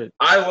that's right.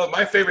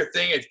 My favorite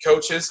thing at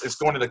coaches is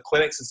going to the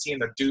clinics and seeing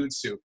the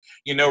dudes who,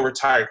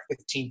 retired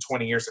 15,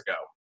 20 years ago.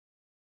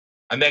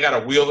 And they got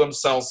to wheel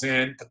themselves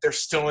in, but they're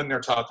still in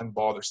there talking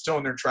ball. They're still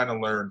in there trying to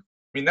learn.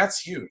 I mean, that's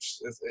huge.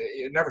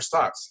 It never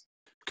stops.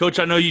 Coach,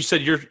 I know you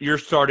said you're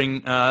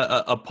starting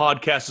a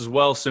podcast as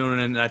well soon,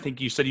 and I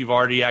think you said you've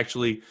already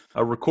actually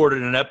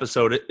recorded an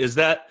episode.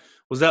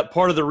 Was that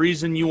part of the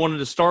reason you wanted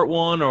to start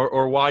one,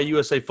 or why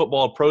USA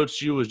Football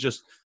approached you was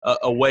just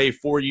a way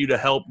for you to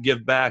help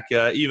give back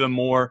even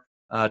more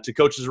to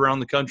coaches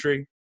around the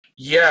country?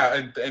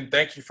 Yeah, and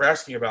thank you for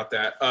asking about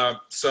that.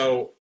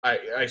 So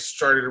I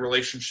started a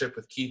relationship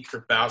with Keith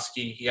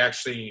Grabowski. He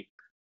actually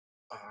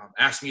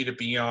asked me to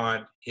be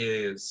on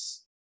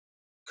his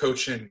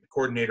coach and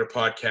coordinator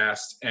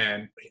podcast,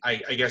 and I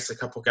guess a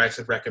couple guys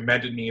had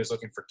recommended me. He was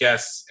looking for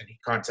guests, and he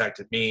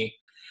contacted me,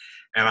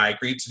 and I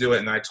agreed to do it.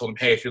 And I told him,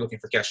 hey, if you're looking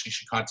for guests, you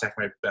should contact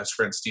my best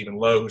friend Stephen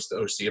Lowe, who's the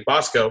OC at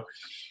Bosco.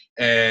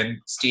 And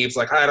Steve's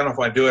like, I don't know if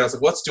I want to do it. I was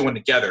like, let's do one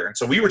together. And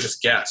so we were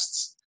just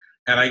guests.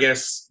 And I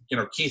guess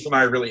Keith and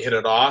I really hit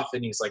it off.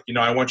 And he's like,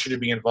 I want you to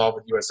be involved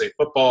with USA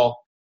Football.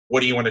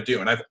 What do you want to do?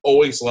 And I've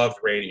always loved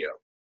radio.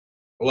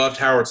 I loved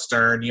Howard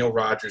Stern, Neil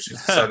Rogers, who's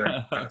a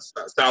Southern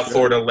South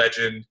Florida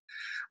legend.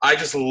 I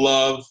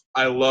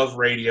love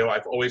radio.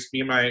 I've always,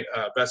 me and my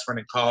best friend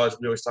in college,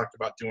 we always talked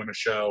about doing a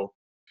show.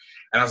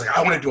 And I was like,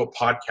 I want to do a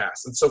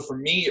podcast. And so for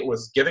me, it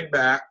was giving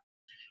back.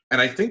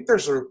 And I think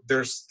there's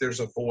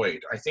a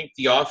void. I think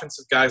the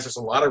offensive guys, there's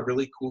a lot of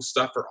really cool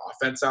stuff for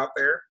offense out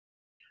there.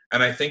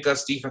 And I think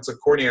us defensive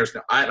coordinators,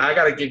 I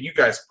got to give you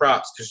guys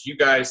props, because you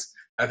guys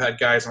have had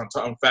guys on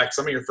top. In fact,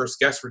 some of your first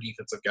guests were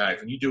defensive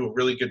guys, and you do a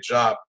really good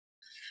job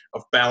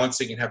of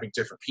balancing and having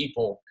different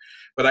people.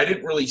 But I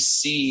didn't really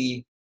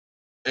see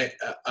a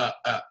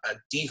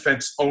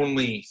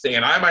defense-only thing,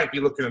 and I might be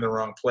looking in the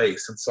wrong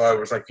place. And so I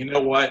was like, you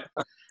know what?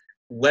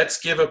 Let's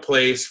give a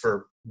place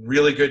for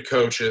really good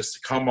coaches to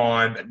come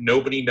on that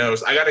nobody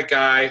knows. I got a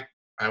guy,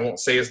 I won't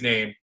say his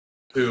name,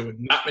 who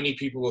not many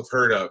people have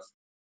heard of,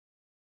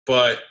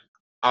 but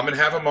I'm going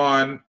to have him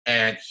on,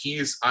 and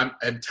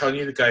I'm telling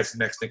you, the guy's the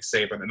next Nick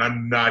Saban,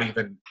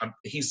 and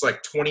he's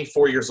like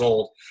 24 years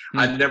old. Mm-hmm.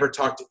 I've never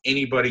talked to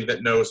anybody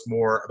that knows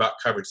more about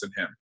coverage than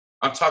him.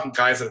 I'm talking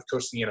guys that have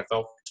coached in the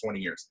NFL for 20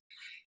 years.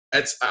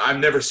 I've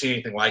never seen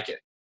anything like it.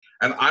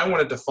 And I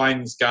wanted to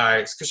find these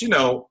guys, because,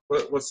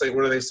 what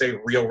do they say?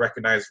 Real,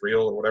 recognize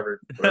real, or whatever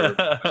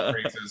that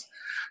phrase is.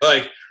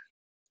 Like,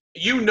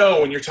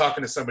 when you're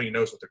talking to somebody who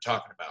knows what they're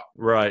talking about.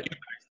 Right.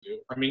 do.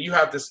 I mean, you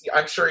have this.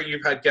 I'm sure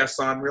you've had guests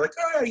on. We're like,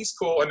 oh yeah, he's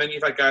cool, and then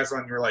you've had guys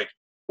on. You're like,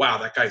 wow,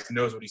 that guy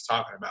knows what he's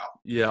talking about.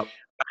 Yep.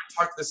 I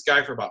talked to this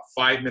guy for about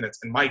 5 minutes,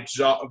 and my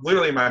jaw,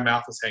 literally, my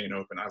mouth was hanging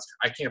open.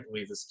 I can't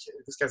believe this kid.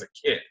 This guy's a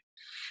kid,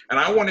 and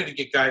I wanted to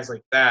get guys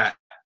like that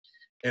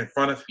in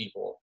front of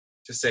people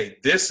to say,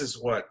 this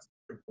is what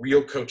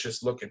real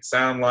coaches look and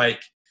sound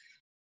like.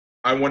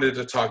 I wanted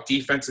to talk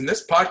defense, and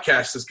this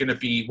podcast is going to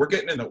be, we're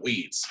getting in the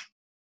weeds.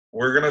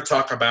 We're going to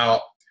talk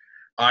about,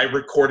 I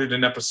recorded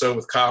an episode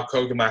with Kyle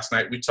Kogan last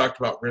night. We talked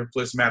about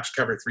Ribbliss match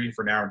cover 3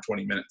 for an hour and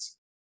 20 minutes.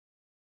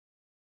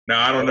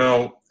 Now, I don't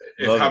know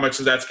how much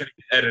of that's going to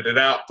be edited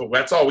out, but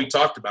that's all we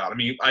talked about. I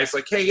mean, I was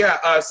like, hey,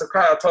 so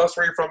Kyle, tell us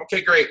where you're from.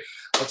 Okay, great.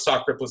 Let's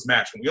talk Ribbliss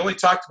match. And we only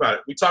talked about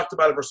it. We talked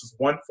about it versus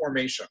one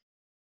formation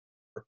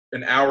for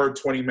an hour and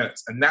 20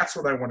 minutes, and that's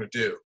what I want to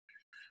do.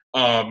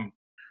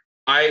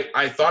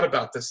 I thought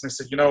about this, and I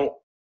said,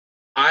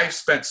 I've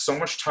spent so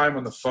much time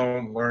on the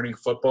phone learning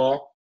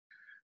football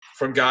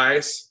from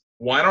guys.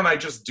 Why don't I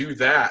just do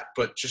that,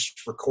 but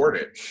just record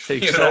it?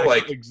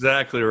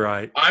 Exactly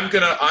right. I'm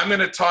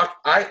gonna talk.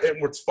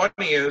 And what's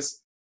funny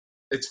is,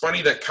 it's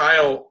funny that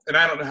Kyle, and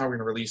I don't know how we're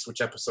gonna release which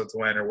episodes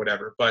when or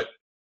whatever, but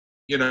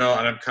and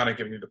I'm kind of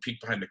giving you the peek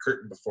behind the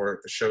curtain before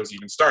the show's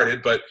even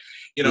started. But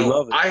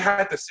I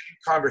had the same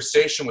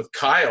conversation with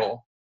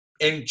Kyle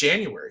in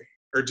January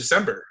or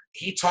December.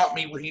 He taught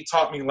me what he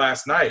taught me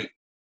last night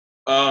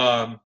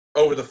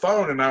over the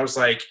phone, and I was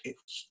like,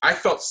 I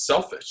felt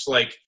selfish.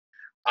 Like,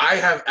 I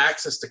have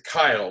access to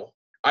Kyle.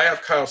 I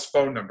have Kyle's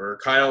phone number.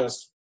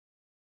 Kyle's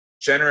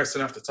generous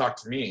enough to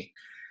talk to me.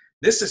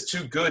 This is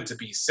too good to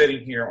be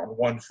sitting here on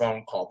one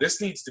phone call.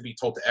 This needs to be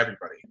told to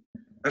everybody,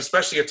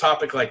 especially a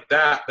topic like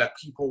that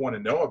people want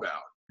to know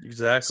about.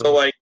 Exactly. So,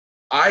 like,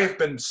 I have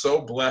been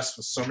so blessed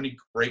with so many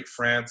great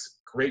friends,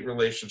 great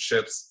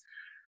relationships.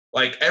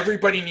 Like,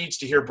 everybody needs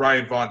to hear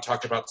Brian Vaughn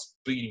talk about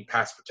speeding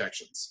pass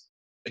protections.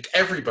 Like,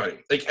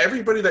 everybody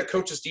that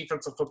coaches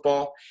defensive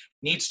football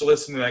needs to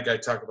listen to that guy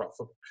talk about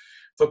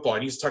football.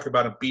 He needs to talk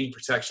about him beating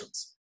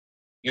protections.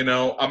 I'm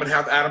going to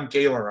have Adam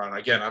Gaylor on.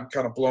 Again, I'm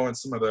kind of blowing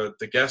some of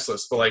the guest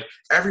lists, but, like,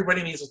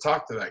 everybody needs to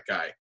talk to that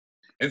guy.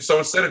 And so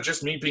instead of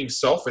just me being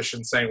selfish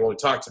and saying, well,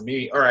 talk to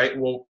me, all right,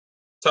 well,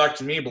 talk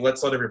to me, but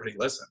let's let everybody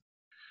listen.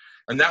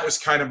 And that was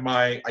kind of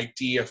my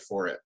idea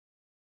for it,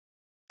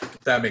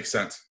 if that makes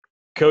sense.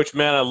 Coach,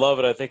 man, I love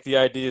it. I think the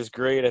idea is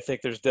great. I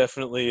think there's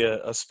definitely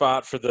a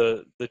spot for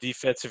the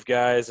defensive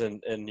guys,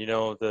 and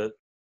the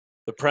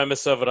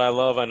premise of it I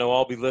love. I know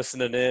I'll be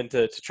listening in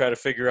to try to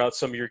figure out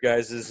some of your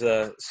guys'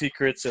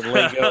 secrets and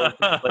lingo and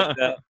things like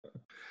that.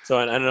 So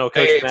I know,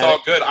 Coach. Hey, it's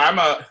all good.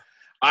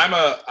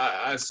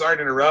 I'm sorry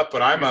to interrupt,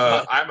 but I'm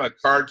a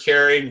card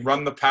carrying,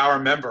 run the power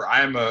member.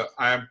 I'm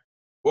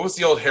what was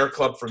the old hair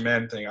club for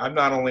men thing? I'm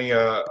not only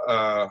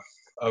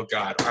oh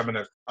God, I'm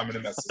gonna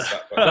mess this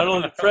up. Not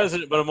only the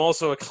president, but I'm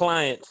also a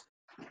client.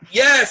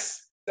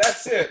 Yes,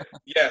 that's it.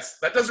 Yes,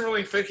 that doesn't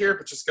really fit here,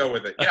 but just go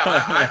with it. Yeah,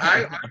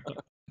 I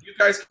you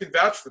guys can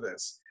vouch for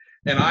this,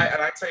 and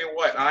I tell you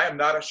what, I am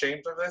not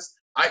ashamed of this.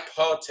 I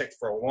politicked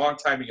for a long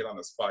time to get on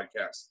this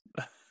podcast.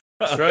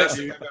 It's the best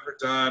thing I've ever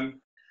done.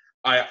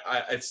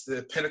 It's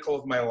the pinnacle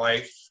of my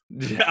life.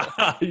 Yeah.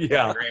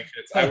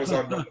 I was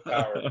on the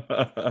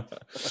power.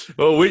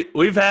 Well,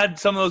 we've had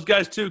some of those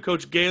guys too.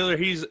 Coach Gaylor,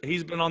 he's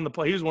been on the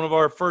play. He was one of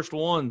our first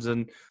ones,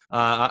 and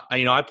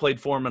I played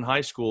for him in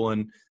high school.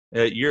 And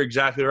you're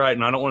exactly right.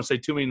 And I don't want to say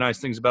too many nice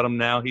things about him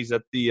now. He's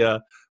at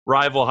the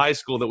rival high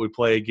school that we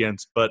play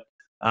against, but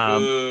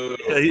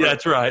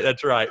that's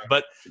right.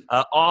 But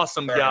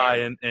awesome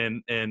guy,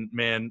 and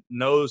man,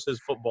 knows his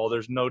football.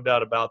 There's no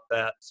doubt about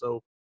that.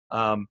 So.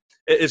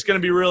 It's going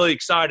to be really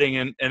exciting.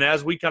 And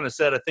as we kind of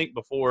said, I think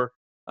before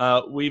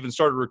we even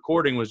started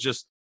recording, was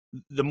just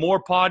the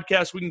more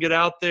podcasts we can get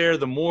out there,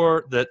 the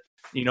more that,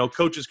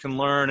 coaches can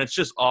learn. It's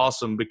just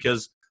awesome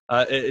because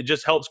it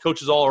just helps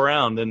coaches all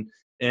around.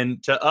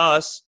 And to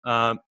us,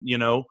 we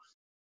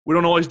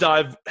don't always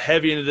dive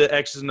heavy into the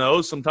X's and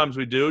O's. Sometimes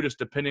we do, just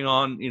depending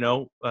on,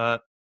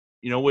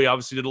 we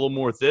obviously did a little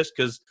more with this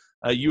because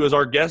you as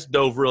our guest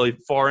dove really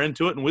far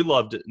into it and we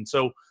loved it. And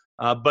so,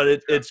 but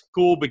it's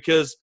cool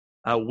because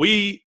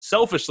we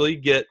selfishly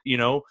get,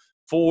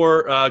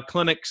 4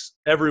 clinics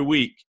every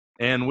week,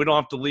 and we don't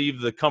have to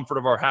leave the comfort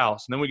of our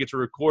house. And then we get to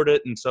record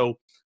it, and so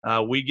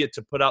we get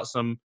to put out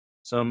some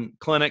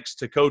clinics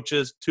to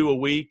coaches, 2 a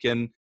week,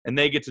 and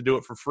they get to do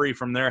it for free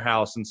from their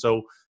house. And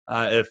so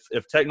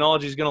if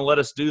technology is going to let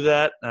us do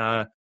that,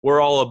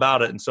 we're all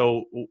about it. And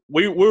so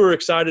we were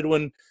excited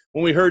when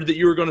we heard that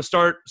you were going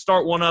to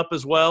start one up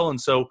as well. And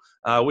so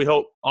we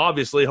hope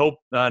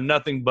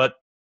nothing but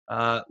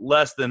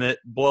less than it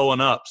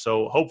blowing up.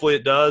 So hopefully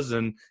it does,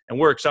 and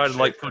we're excited,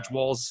 like Coach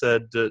Walls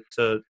said,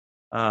 to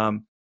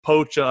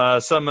poach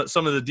some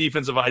of the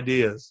defensive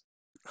ideas.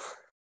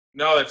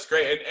 No, that's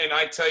great, and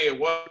I tell you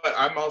what,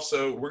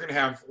 we're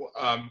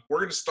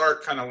gonna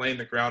start kind of laying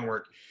the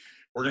groundwork.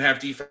 We're gonna have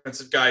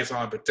defensive guys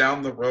on, but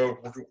down the road,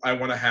 I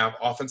want to have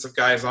offensive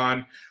guys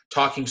on,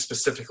 talking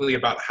specifically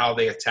about how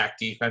they attack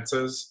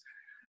defenses.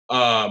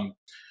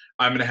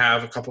 I'm going to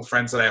have a couple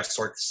friends that I have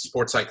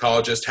sports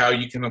psychologists, how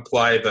you can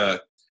apply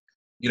the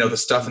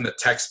stuff in the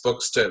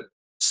textbooks to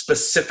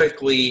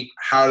specifically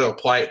how to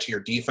apply it to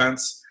your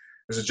defense.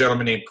 There's a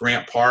gentleman named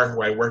Grant Parr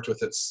who I worked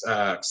with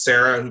at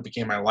Sarah, who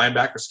became my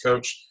linebackers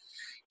coach.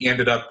 He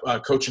ended up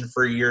coaching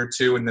for a year or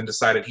two and then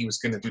decided he was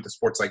going to do the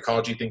sports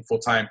psychology thing full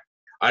time.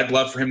 I'd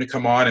love for him to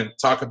come on and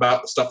talk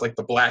about stuff like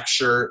the black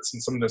shirts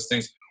and some of those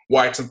things,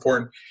 why it's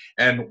important.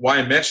 And why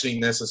I'm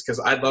mentioning this is because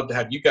I'd love to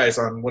have you guys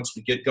on once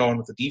we get going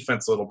with the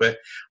defense a little bit.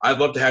 I'd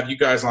love to have you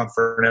guys on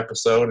for an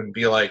episode and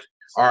be like,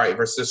 all right,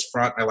 versus this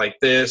front, I like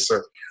this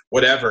or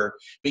whatever.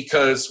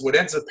 Because what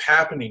ends up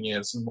happening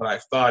is, and what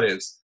I've thought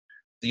is,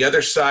 the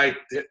other side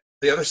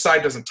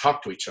doesn't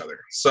talk to each other.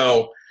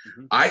 So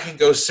I can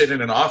go sit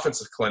in an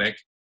offensive clinic,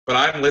 but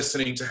I'm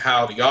listening to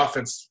how the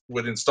offense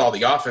would install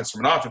the offense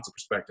from an offensive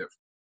perspective.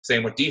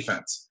 Same with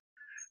defense.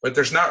 But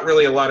there's not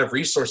really a lot of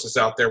resources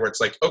out there where it's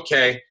like,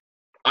 okay,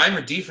 I'm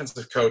a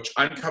defensive coach.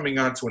 I'm coming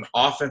on to an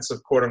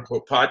offensive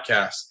quote-unquote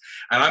podcast,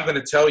 and I'm going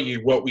to tell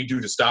you what we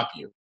do to stop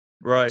you.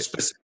 Right.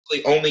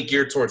 Specifically only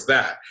geared towards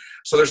that.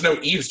 So there's no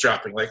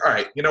eavesdropping. Like, all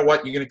right, you know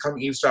what? You're going to come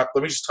eavesdrop.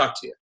 Let me just talk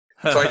to you.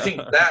 So I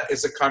think that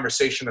is a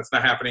conversation that's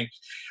not happening.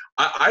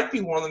 I'd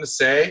be willing to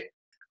say,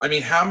 I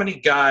mean, how many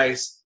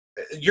guys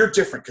 – you're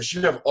different because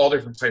you have all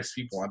different types of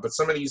people on, but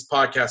some of these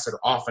podcasts that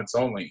are offense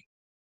only,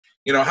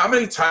 you know, how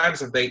many times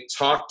have they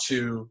talked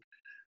to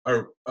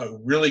a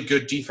really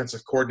good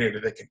defensive coordinator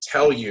that can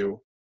tell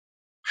you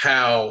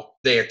how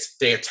they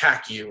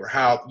attack you, or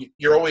how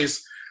you're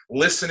always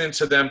listening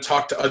to them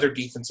talk to other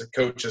defensive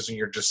coaches and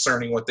you're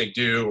discerning what they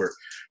do, or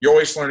you're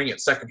always learning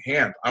it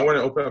secondhand. I want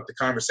to open up the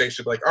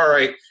conversation like, all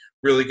right,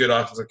 really good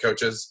offensive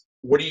coaches,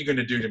 what are you going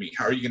to do to me?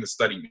 How are you going to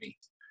study me?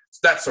 It's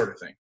that sort of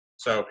thing.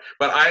 So,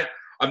 but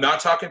I'm not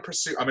talking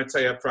pursuit. I'm going to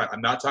tell you up front,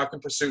 I'm not talking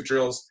pursuit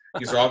drills.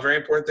 These are all very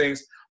important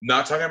things. I'm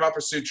not talking about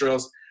pursuit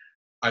drills.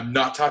 I'm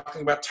not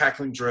talking about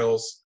tackling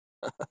drills.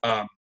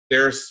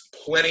 There's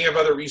plenty of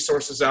other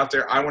resources out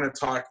there. I want to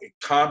talk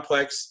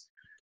complex.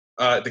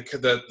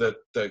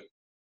 The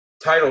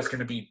title is going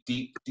to be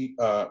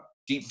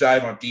deep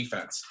dive on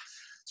defense.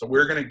 So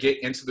we're going to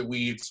get into the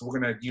weeds. We're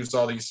going to use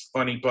all these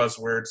funny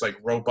buzzwords like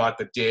robot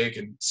the dig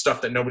and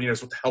stuff that nobody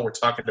knows what the hell we're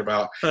talking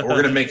about. And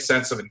we're going to make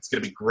sense of it. It's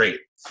going to be great.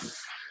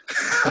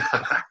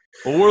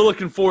 Well, we're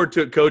looking forward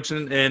to it, Coach,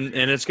 and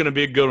it's going to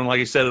be a good one. Like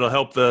I said, it'll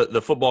help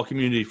the football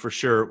community for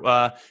sure.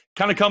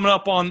 Kind of coming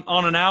up on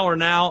an hour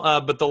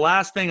now, but the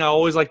last thing I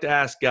always like to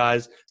ask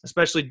guys,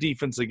 especially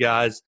defensive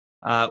guys,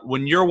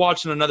 when you're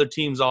watching another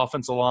team's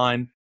offensive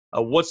line,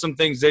 what's some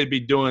things they'd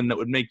be doing that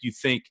would make you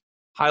think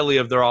highly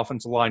of their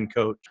offensive line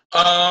coach?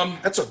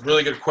 That's a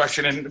really good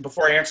question. And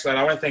before I answer that,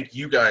 I want to thank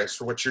you guys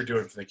for what you're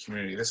doing for the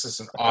community. This is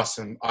an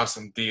awesome,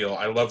 awesome deal.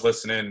 I love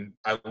listening.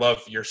 I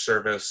love your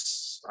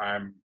service.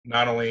 I'm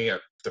not only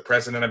the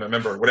president, I'm a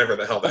member, whatever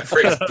the hell that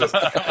phrase is.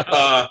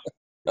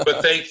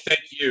 But thank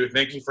you.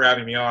 Thank you for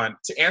having me on.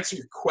 To answer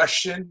your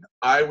question,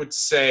 I would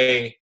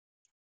say,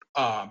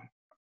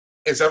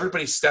 is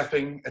everybody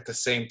stepping at the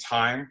same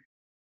time?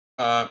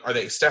 Are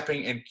they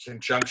stepping in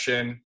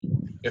conjunction?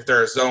 If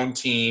they're a zone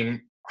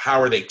team, how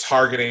are they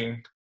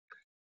targeting?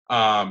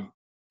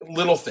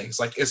 Little things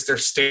like, is their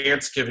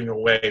stance giving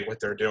away what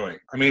they're doing?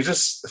 I mean,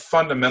 just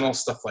fundamental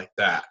stuff like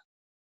that.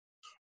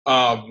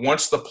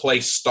 Once the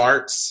play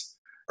starts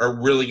or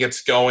really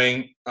gets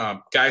going,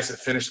 guys that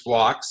finish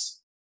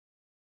blocks,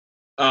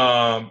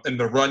 in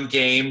the run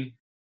game,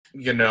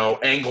 you know,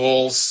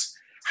 angles,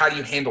 how do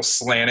you handle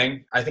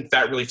slanting? I think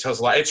that really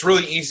tells a lot. It's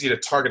really easy to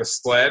target a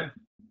sled.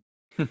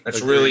 It's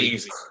really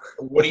easy.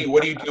 What do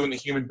you do when the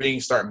human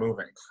beings start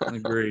moving?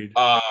 Agreed.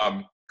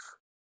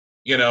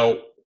 You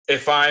know,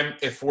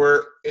 if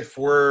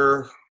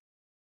we're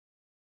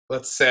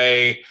let's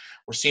say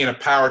we're seeing a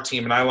power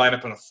team and I line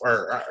up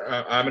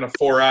I'm in a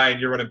 4-eye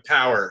and you're running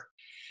power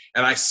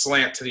and I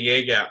slant to the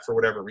A gap for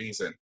whatever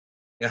reason.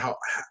 You know, how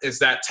is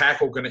that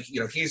tackle going to,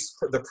 you know, he's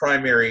the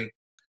primary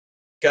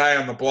guy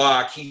on the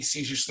block. He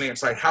sees you slant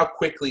side. How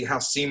quickly, how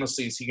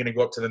seamlessly is he going to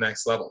go up to the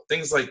next level?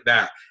 Things like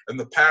that. In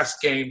the pass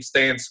game,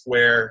 staying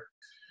square,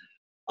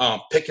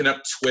 picking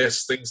up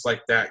twists, things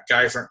like that.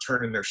 Guys aren't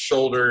turning their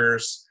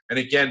shoulders. And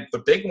again, the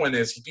big one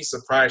is you'd be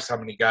surprised how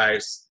many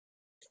guys,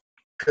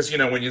 because, you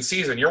know, when you're in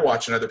season, you're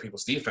watching other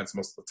people's defense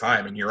most of the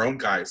time and your own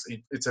guys.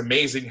 It's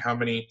amazing how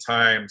many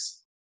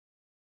times,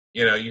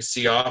 you know, you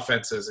see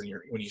offenses and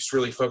when you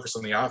really focus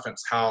on the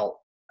offense, how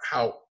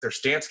their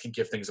stance can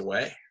give things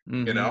away,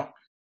 you know?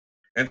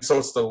 And so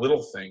it's the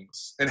little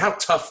things and how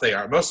tough they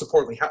are. Most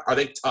importantly, how are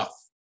they tough?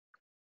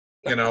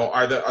 You know,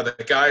 are the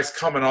guys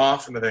coming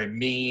off and are they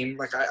mean?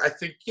 Like I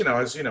think, you know,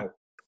 as you know,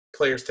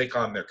 players take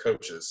on their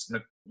coaches,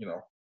 you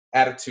know,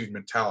 attitude,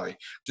 mentality.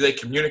 Do they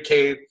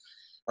communicate?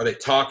 Are they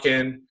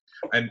talking?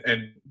 And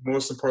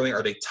most importantly,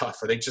 are they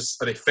tough? Are they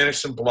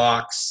finishing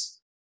blocks?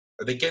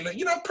 Are they getting,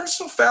 you know, a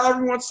personal foul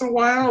every once in a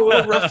while, a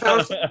little rough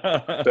house?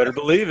 Better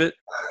believe it.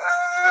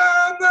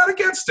 I'm not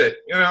against it.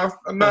 You know,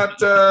 I'm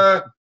not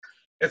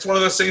it's one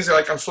of those things that,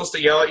 like, I'm supposed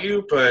to yell at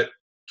you, but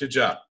good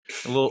job.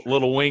 A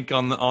little wink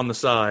on the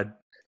side.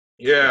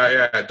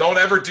 Yeah. Don't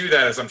ever do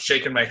that as I'm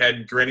shaking my head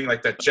and grinning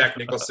like that Jack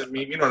Nicholson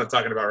meme. You know what I'm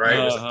talking about, right?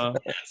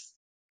 Yes.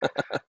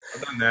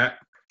 I've done that.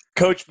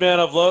 Coach, man,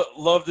 I've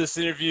loved this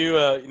interview.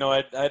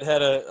 I'd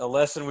had a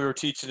lesson we were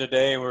teaching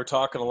today, and we were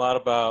talking a lot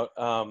about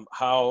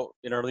how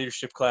in our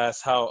leadership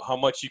class how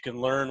much you can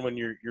learn when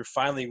you're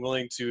finally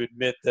willing to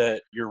admit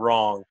that you're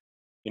wrong,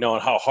 and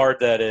how hard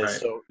that is. Right.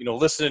 So,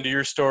 listening to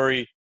your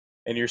story,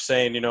 and you're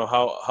saying,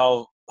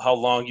 how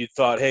long you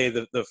thought, hey,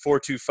 the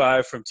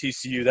 4.25 from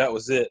TCU, that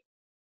was it,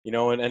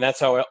 and that's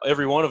how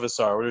every one of us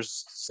are.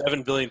 There's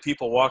 7 billion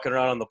people walking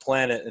around on the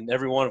planet, and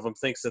every one of them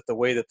thinks that the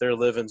way that they're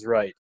living's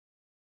right.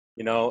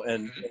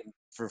 And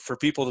for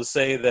people to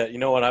say that,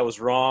 what, I was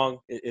wrong,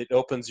 it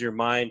opens your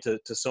mind to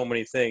so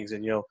many things.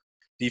 And,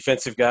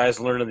 defensive guys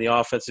learning the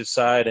offensive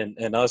side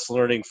and us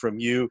learning from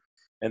you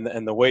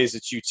and the ways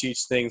that you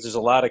teach things. There's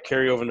a lot of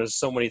carryover and there's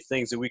so many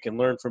things that we can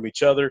learn from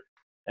each other.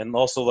 And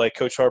also, like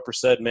Coach Harper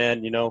said,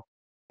 man,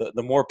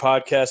 the more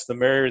podcasts, the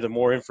merrier, the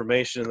more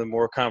information and the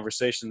more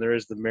conversation there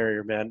is, the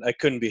merrier, man. I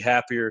couldn't be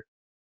happier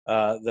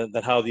than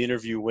how the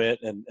interview went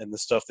and the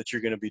stuff that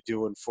you're going to be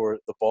doing for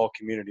the ball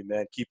community,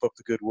 man. Keep up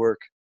the good work.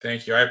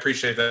 Thank you. I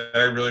appreciate that.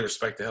 I really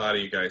respect the hell out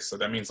of you guys. So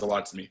that means a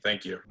lot to me.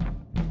 Thank you.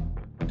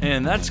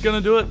 And that's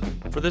going to do it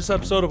for this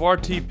episode of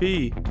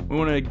RTP. We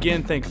want to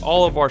again thank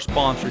all of our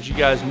sponsors. You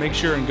guys make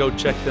sure and go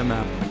check them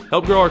out.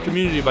 Help grow our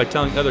community by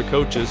telling other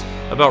coaches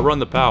about Run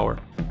the Power.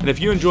 And if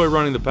you enjoy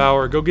running the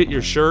Power, go get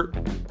your shirt,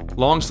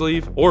 long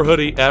sleeve, or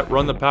hoodie at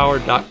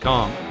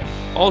runthepower.com.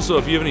 Also,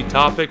 if you have any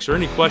topics or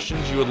any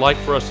questions you would like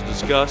for us to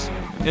discuss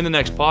in the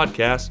next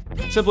podcast,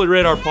 simply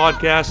rate our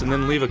podcast and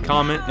then leave a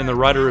comment in the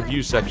writer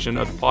review section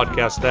of the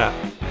podcast app.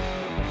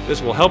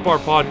 This will help our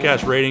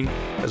podcast rating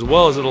as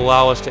well as it'll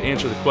allow us to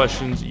answer the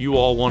questions you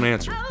all want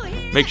answered.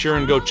 Make sure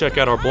and go check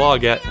out our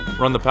blog at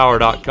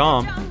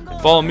runthepower.com.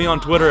 Follow me on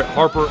Twitter at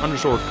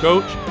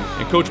Harper_Coach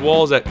and Coach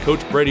Walls at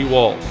Coach Brady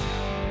Walls.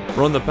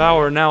 Run the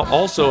Power now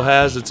also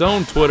has its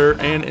own Twitter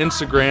and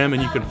Instagram,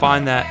 and you can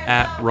find that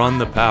at Run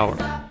the Power.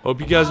 Hope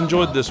you guys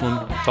enjoyed this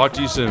one. Talk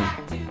to you soon.